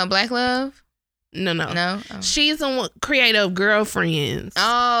do Black Love? No. No? Oh. She's the one creator of Girlfriends.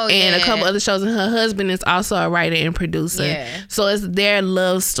 Oh, yeah. And a couple other shows, and her husband is also a writer and producer. Yeah. So it's their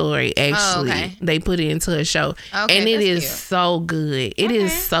love story, actually. Oh, okay. They put it into a show. Okay, and it that's is cute. so good. It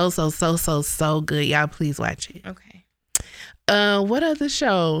is so good. Y'all please watch it. Okay. What other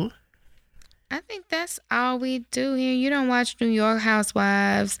show? I think that's all we do here. You don't watch New York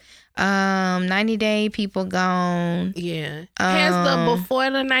Housewives, 90 Day People Gone. Yeah. Has the Before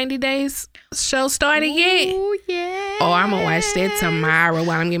the 90 Days show started yet? Oh, yeah. Oh, I'm going to watch that tomorrow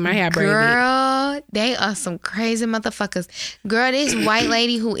while I'm getting my hair braided. Girl, they are some crazy motherfuckers. Girl, this white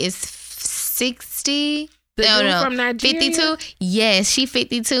lady who is 60. The dude from Nigeria? 52. Yes, she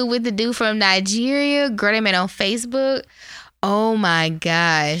 52 with the dude from Nigeria. Girl, they met on Facebook. Oh my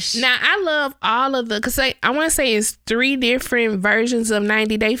gosh. Now, I love all of because I want to say it's 3 different versions of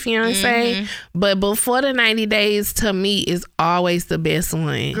 90 Day Fiancé, but Before the 90 Days, to me, is always the best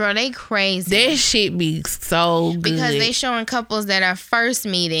one. Girl, they crazy. That shit be so good. Because they showing couples that are first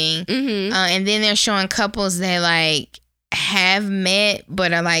meeting, and then they're showing couples that like have met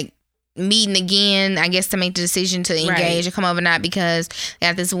but are like meeting again, I guess, to make the decision to engage or come over, not because they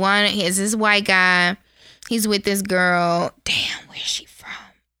got this one. Here's this white guy. He's with this girl. Damn, where's she from?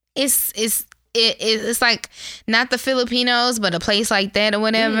 It's it's like not the Filipinos, but a place like that or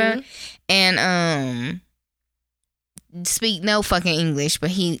whatever, and speak no fucking English, but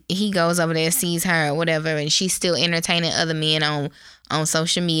he goes over there, sees her or whatever, and she's still entertaining other men on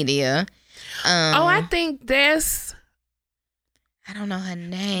social media. I think that's, I don't know her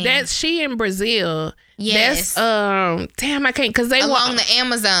name. that's she in Brazil. Yes. That's damn, I can't, because they along went, the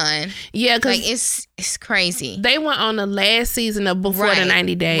Amazon. yeah, because Like it's crazy. they went on the last season of Before the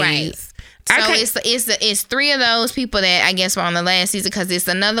 90 Days. Right. So it's 3 of those people that I guess were on the last season, because it's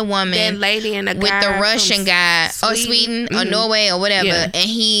another woman, that lady and the with guy the from Russian guy or Sweden. Sweden or Norway or whatever, Yeah. and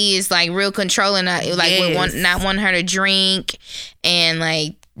he is like real controlling, like Yes. not wanting her to drink, and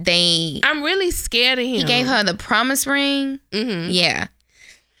like I'm really scared of him. he gave her the promise ring. Yeah.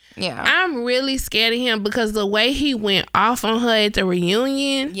 I'm really scared of him because the way he went off on her at the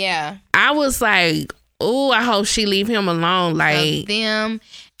reunion, Yeah. I was like, oh, I hope she leave him alone. Like, Them.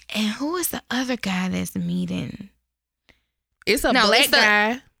 And who is the other guy that's meeting? it's a No, black it's the-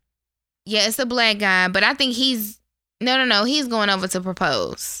 guy. Yeah, it's a black guy, but I think he's he's going over to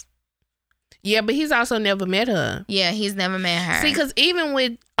propose. Yeah, but he's also never met her. Yeah, he's never met her. See, because even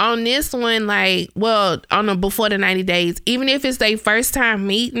with on this one, like, well, on the Before the 90 Days, even if it's their first time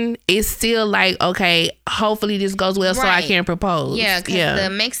meeting, it's still like, okay, hopefully this goes well so I Right. can propose. Yeah, because the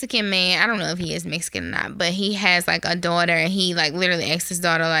Mexican man, I don't know if he is Mexican or not, but he has like a daughter, and he like literally asked his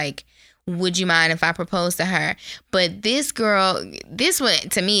daughter like, would you mind if I propose to her? But this girl, this one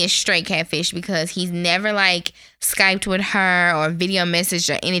to me is straight catfish, because he's never like Skyped with her or video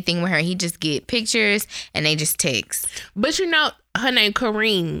messaged or anything with her. He just get pictures and they just text. But you know, her name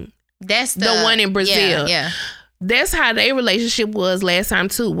Kareem. That's The one in Brazil. Yeah. That's how their relationship was last time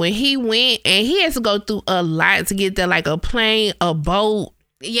too. When he went, and he has to go through a lot to get there, like a plane, a boat,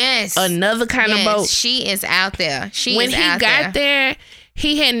 Yes. another kind of boat. She is out there. When he got there,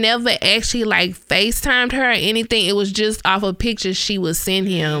 he had never actually like FaceTimed her or anything. It was just off of pictures she would send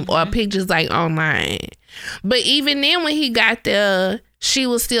him or pictures like online. But even then, when he got there, she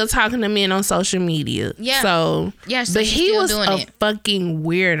was still talking to men on social media. Yeah. So, Yeah, so but she's he still was doing a it. fucking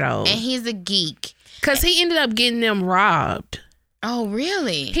weirdo. And he's a geek. Because he ended up getting them robbed. Oh,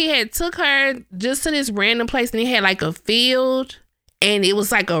 really? He had took her just to this random place, and he had like a field, and it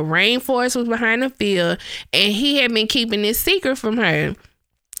was like a rainforest was behind the field, and he had been keeping this secret from her.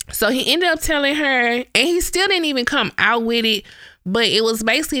 So he ended up telling her, and he still didn't even come out with it, but it was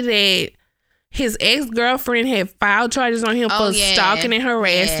basically that his ex-girlfriend had filed charges on him for stalking and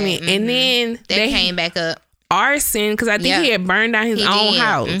harassment, and then that came back up. arson, because I think he had burned down his own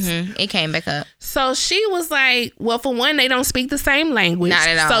house. It came back up. So she was like, well, for one, they don't speak the same language. Not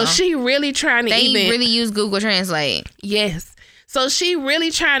at all. So she really trying to They really use Google Translate. Yes. So she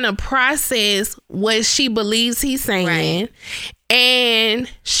really trying to process what she believes he's saying. Right. And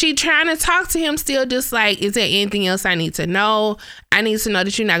she trying to talk to him still, just like, is there anything else I need to know? I need to know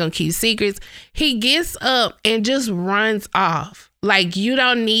that you're not going to keep secrets. He gets up and just runs off. Like, you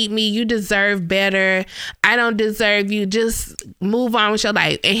don't need me. You deserve better. I don't deserve you. Just move on with your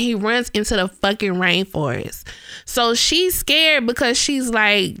life. And he runs into the fucking rainforest. So she's scared because she's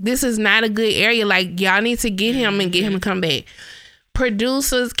like, this is not a good area. Like, y'all need to get him and get him to come back.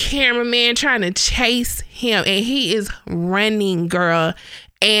 Producers, cameraman trying to chase him, and he is running, girl.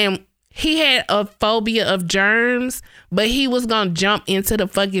 And he had a phobia of germs, but he was gonna jump into the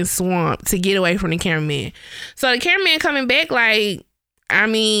fucking swamp to get away from the cameraman. So the cameraman coming back like, I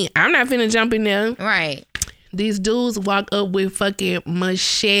mean, I'm not finna jump in there. Right. These dudes walk up with fucking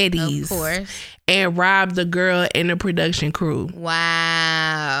machetes, Of course. and rob the girl and the production crew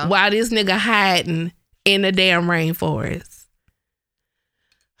Wow. while this nigga hiding in the damn rainforest.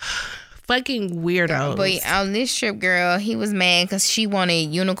 Fucking weirdos. But on this trip, girl, he was mad because she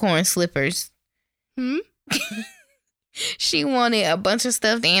wanted unicorn slippers. She wanted a bunch of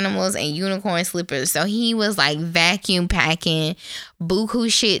stuffed animals and unicorn slippers. So he was like vacuum packing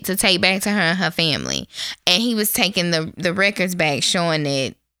buku shit to take back to her and her family. And he was taking the records back, showing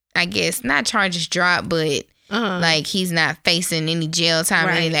that, I guess, not charges dropped, but like he's not facing any jail time.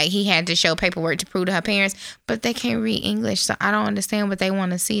 Right. Really. Like he had to show paperwork to prove to her parents, but they can't read English. So I don't understand what they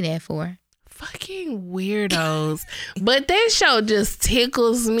want to see that for. Fucking weirdos. But that show just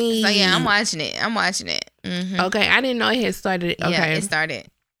tickles me. So yeah, I'm watching it. Mm-hmm. Okay, I didn't know it had started. Okay. Yeah, it started.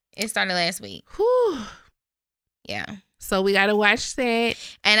 It started last week. Whew. Yeah. So we gotta watch that.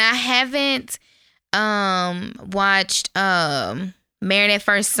 And I haven't watched Married at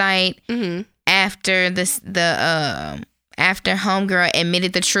First Sight after after Homegirl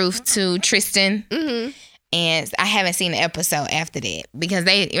admitted the truth to Tristan. And I haven't seen the episode after that because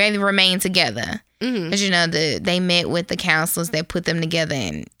they remain together. Because, you know, they met with the counselors that put them together,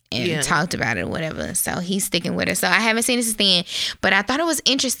 and and talked about it or whatever. So he's sticking with her. So I haven't seen it since then. But I thought it was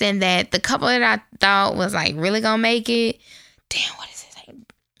interesting that the couple that I thought was like really gonna make it. Damn, what is his name?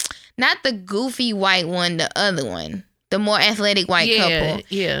 Not the goofy white one, the other one. The more athletic white couple.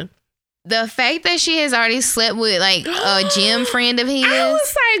 Yeah. The fact that she has already slept with like a gym friend of his. I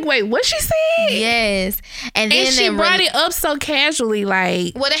was like, wait, what she said? Yes. And then she brought it up so casually,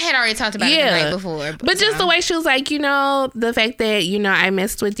 like. Well, they had already talked about it the night before. But just the way she was like, the fact that, I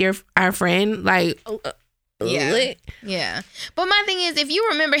messed with our friend, like. Yeah. Yeah. But my thing is, if you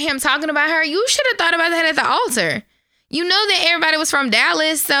remember him talking about her, you should have thought about that at the altar. You know that everybody was from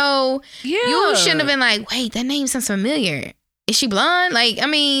Dallas, so you shouldn't have been like, wait, that name sounds familiar. Is she blonde? Like, I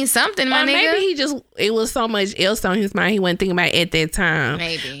mean, something, my nigga. Maybe it was so much else on his mind he wasn't thinking about it at that time.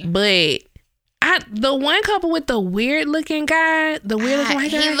 Maybe. But the one couple with the weird looking guy, the weird looking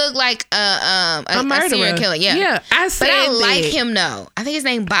white guy. He looked like a serial killer. Yeah. Yeah, I said but I that. like him though. I think his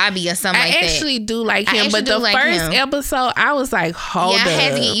name Bobby or something like that. I actually do like him, but the first episode, I was like, hold up. I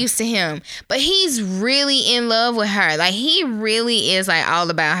had to get used to him. But he's really in love with her. Like, he really is like all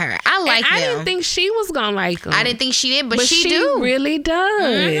about her. I like him. I didn't think she was gonna like him. I didn't think she did, but she do. Really does.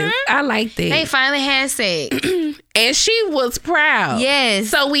 Mm-hmm. I like that. They finally had sex. And she was proud. Yes.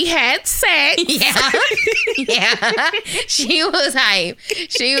 So we had sex. Yeah. Yeah. She was hype.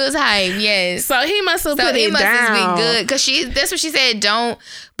 Yes. So he must have put it down. So he must be good. Because that's what she said. Don't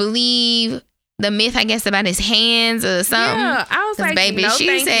believe the myth, I guess, about his hands or something. Yeah. I was like, baby,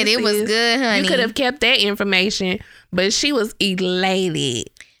 she said it was good, honey. You could have kept that information. But she was elated.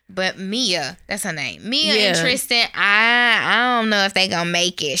 But Mia, that's her name. Mia and Tristan, I don't know if they gonna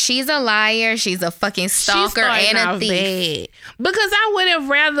make it. She's a liar. She's a fucking stalker and a thief. Because I would have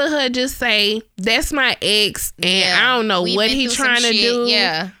rather her just say, that's my ex, and I don't know what he trying to do.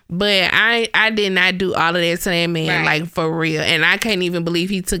 Yeah. But I did not do all of that to that man, like, for real. And I can't even believe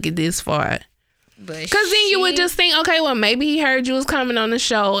he took it this far. Because then you would just think, okay, well, maybe he heard you was coming on the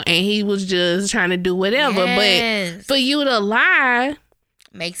show, and he was just trying to do whatever. Yes. But for you to lie...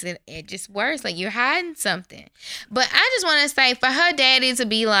 makes it just worse. Like, you're hiding something. But I just want to say, for her daddy to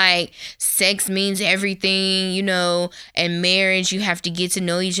be like, sex means everything, and marriage, you have to get to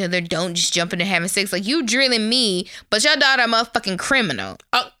know each other. Don't just jump into having sex. Like, you drilling me, but your daughter a motherfucking criminal.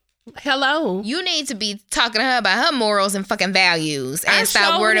 Oh, hello. You need to be talking to her about her morals and fucking values, and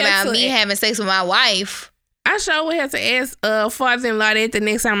stop worrying about me having sex with my wife. I sure would have to ask father-in-law that the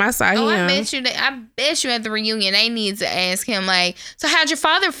next time I saw him. I bet you at the reunion they need to ask him, like, so how'd your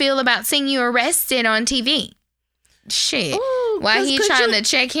father feel about seeing you arrested on TV? Shit. Ooh, why he trying to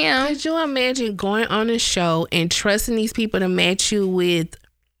check him? Could you imagine going on a show and trusting these people to match you with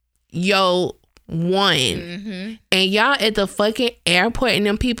your one, and y'all at the fucking airport and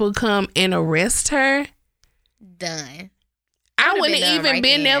them people come and arrest her? Done. I wouldn't even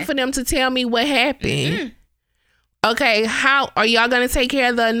been there for them to tell me what happened. Okay, how are y'all gonna take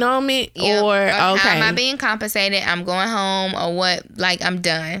care of the annulment? Yep. Or how am I being compensated? I'm going home or what? Like, I'm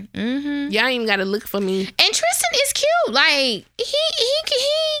done. Y'all ain't even gotta look for me. And Tristan is cute. Like, he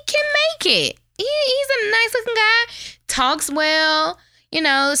can make it. He's a nice looking guy. Talks well.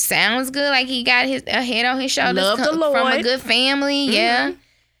 Sounds good. Like, he got a head on his shoulders. Love the Lord. From a good family. Yeah.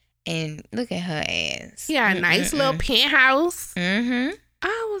 And look at her ass. Yeah, a nice little penthouse.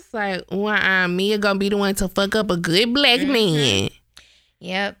 I was like, wow, Mia gonna be the one to fuck up a good black man.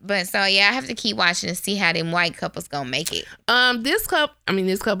 Yep. But so, yeah, I have to keep watching to see how them white couples gonna make it.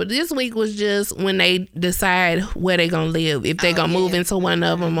 This week was just when they decide where they gonna live. If they gonna move into one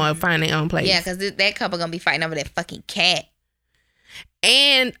of them or find their own place. Yeah, because that couple gonna be fighting over that fucking cat.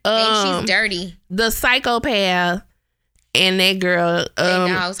 And she's dirty. The psychopath and that girl,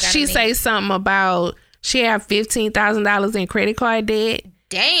 she say something about she had $15,000 in credit card debt.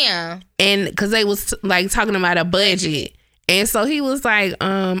 Damn. And because they was like talking about a budget. And so he was like,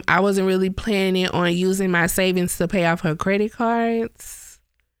 I wasn't really planning on using my savings to pay off her credit cards.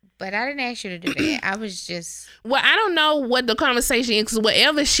 But I didn't ask you to do that. I was just... Well, I don't know what the conversation is, because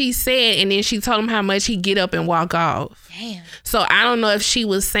whatever she said, and then she told him how much he get up and walk off. Damn. So I don't know if she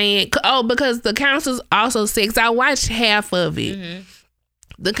was saying... because the counselors also said, 'cause I watched half of it.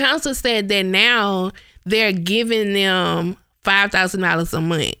 The counselor said that now they're giving them $5,000 a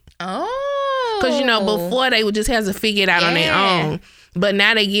month. Oh. Because, before they would just have to figure it out on their own. But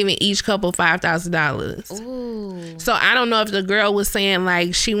now they're giving each couple $5,000. Ooh. So I don't know if the girl was saying,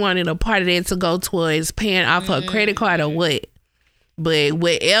 like, she wanted a part of that to go towards paying off her credit card or what. But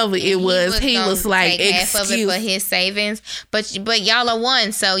whatever it was, he was like, half of it for his savings. But y'all are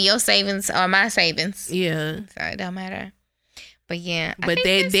one, so your savings are my savings. Yeah. So it don't matter. But yeah. But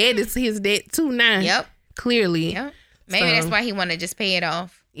that debt is his debt too now. Yep. Clearly. Yep. Maybe that's why he want to just pay it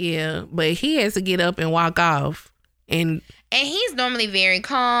off. Yeah, but he has to get up and walk off. And he's normally very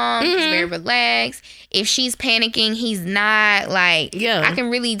calm. He's very relaxed. If she's panicking, he's not. Like, Yeah. I can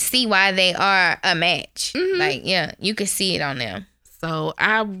really see why they are a match. Like, yeah, you can see it on them. so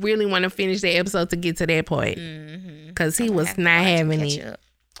I really want to finish the episode to get to that point. Because he was not having it. Up.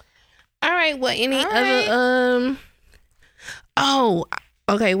 All right, well, any All other, oh,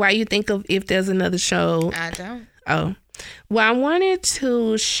 okay, why you think of If There's Another Show? I don't. Oh, well, I wanted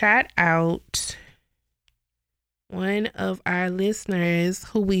to shout out one of our listeners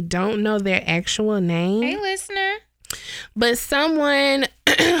who we don't know their actual name. Hey, listener. But someone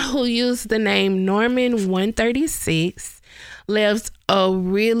who used the name Norman136 left a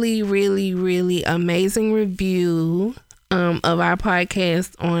really, really, really amazing review of our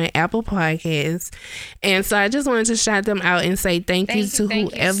podcast on Apple Podcasts. And so I just wanted to shout them out and say thank you to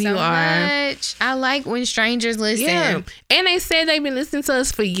whoever you are. Much. I like when strangers listen. Yeah. And they said they've been listening to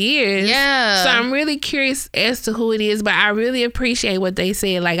us for years. Yeah. So I'm really curious as to who it is, but I really appreciate what they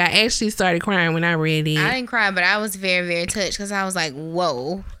said. Like, I actually started crying when I read it. I didn't cry, but I was very, very touched because I was like,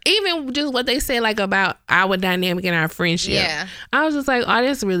 whoa. Even just what they said, like, about our dynamic and our friendship. Yeah. I was just like, oh,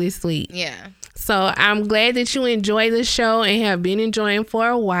 that's really sweet. Yeah. So I'm glad that you enjoy the show and have been enjoying for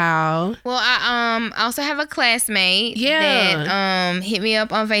a while. Well, I also have a classmate that hit me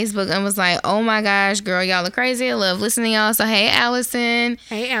up on Facebook and was like, "Oh my gosh, girl, y'all are crazy. I love listening to y'all." So hey, Allison.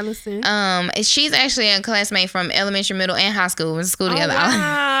 Hey, Allison. She's actually a classmate from elementary, middle, and high school. We went to school together.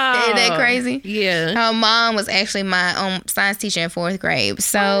 Wow. Isn't that crazy? Yeah. Her mom was actually my science teacher in 4th grade.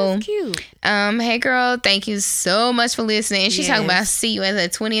 So That's cute. hey girl, thank you so much for listening. And she's talking about see you at the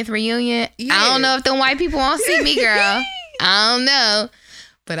 20th reunion. Yes. I don't know if them white people won't see me, girl. I don't know.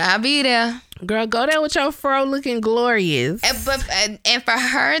 But I'll be there. Girl, go there with your fro looking glorious. And for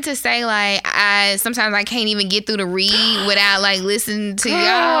her to say, like, sometimes I can't even get through the read without, like, listening to y'all.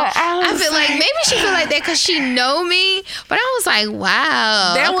 I feel like maybe she feel like that because she know me. But I was like,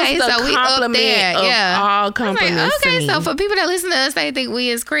 wow. That okay, was the so we up there. of Yeah. all compliments I was like, to okay, me. so for people that listen to us, they think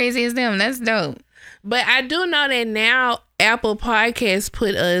we as crazy as them. That's dope. But I do know that now Apple Podcasts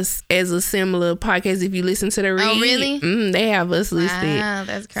put us as a similar podcast. If you listen to the read, really? They have us listed. Wow,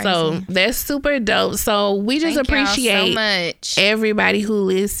 that's crazy. So that's super dope. So we just Thank y'all appreciate so much. everybody who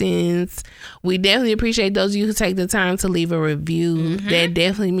listens. We definitely appreciate those of you who take the time to leave a review. That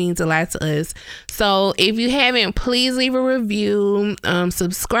definitely means a lot to us. So if you haven't, please leave a review,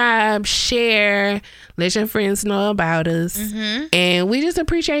 subscribe, share, let your friends know about us. And we just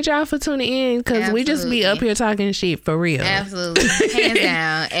appreciate y'all for tuning in because we just be up here talking shit for real. Absolutely. Hands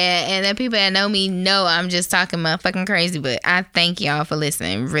down. And the people that know me know I'm just talking motherfucking crazy, but I thank y'all for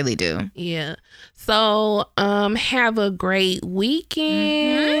listening. Really do. Yeah. So have a great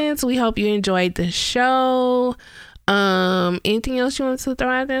weekend. We hope you enjoyed the show. Anything else you want to throw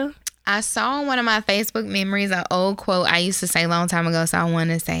out there? I saw on one of my Facebook memories an old quote I used to say a long time ago, so I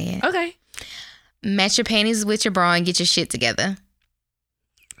want to say it. Okay. Match your panties with your bra and get your shit together.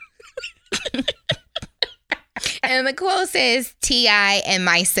 And the quote says T.I. and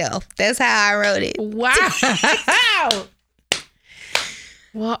myself. That's how I wrote it. Wow.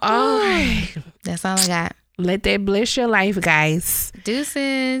 Well, all right. That's all I got. Let that bless your life, guys.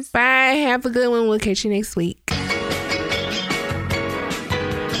 Deuces. Bye. Have a good one. We'll catch you next week.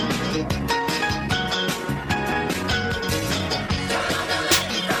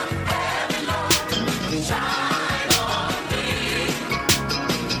 Try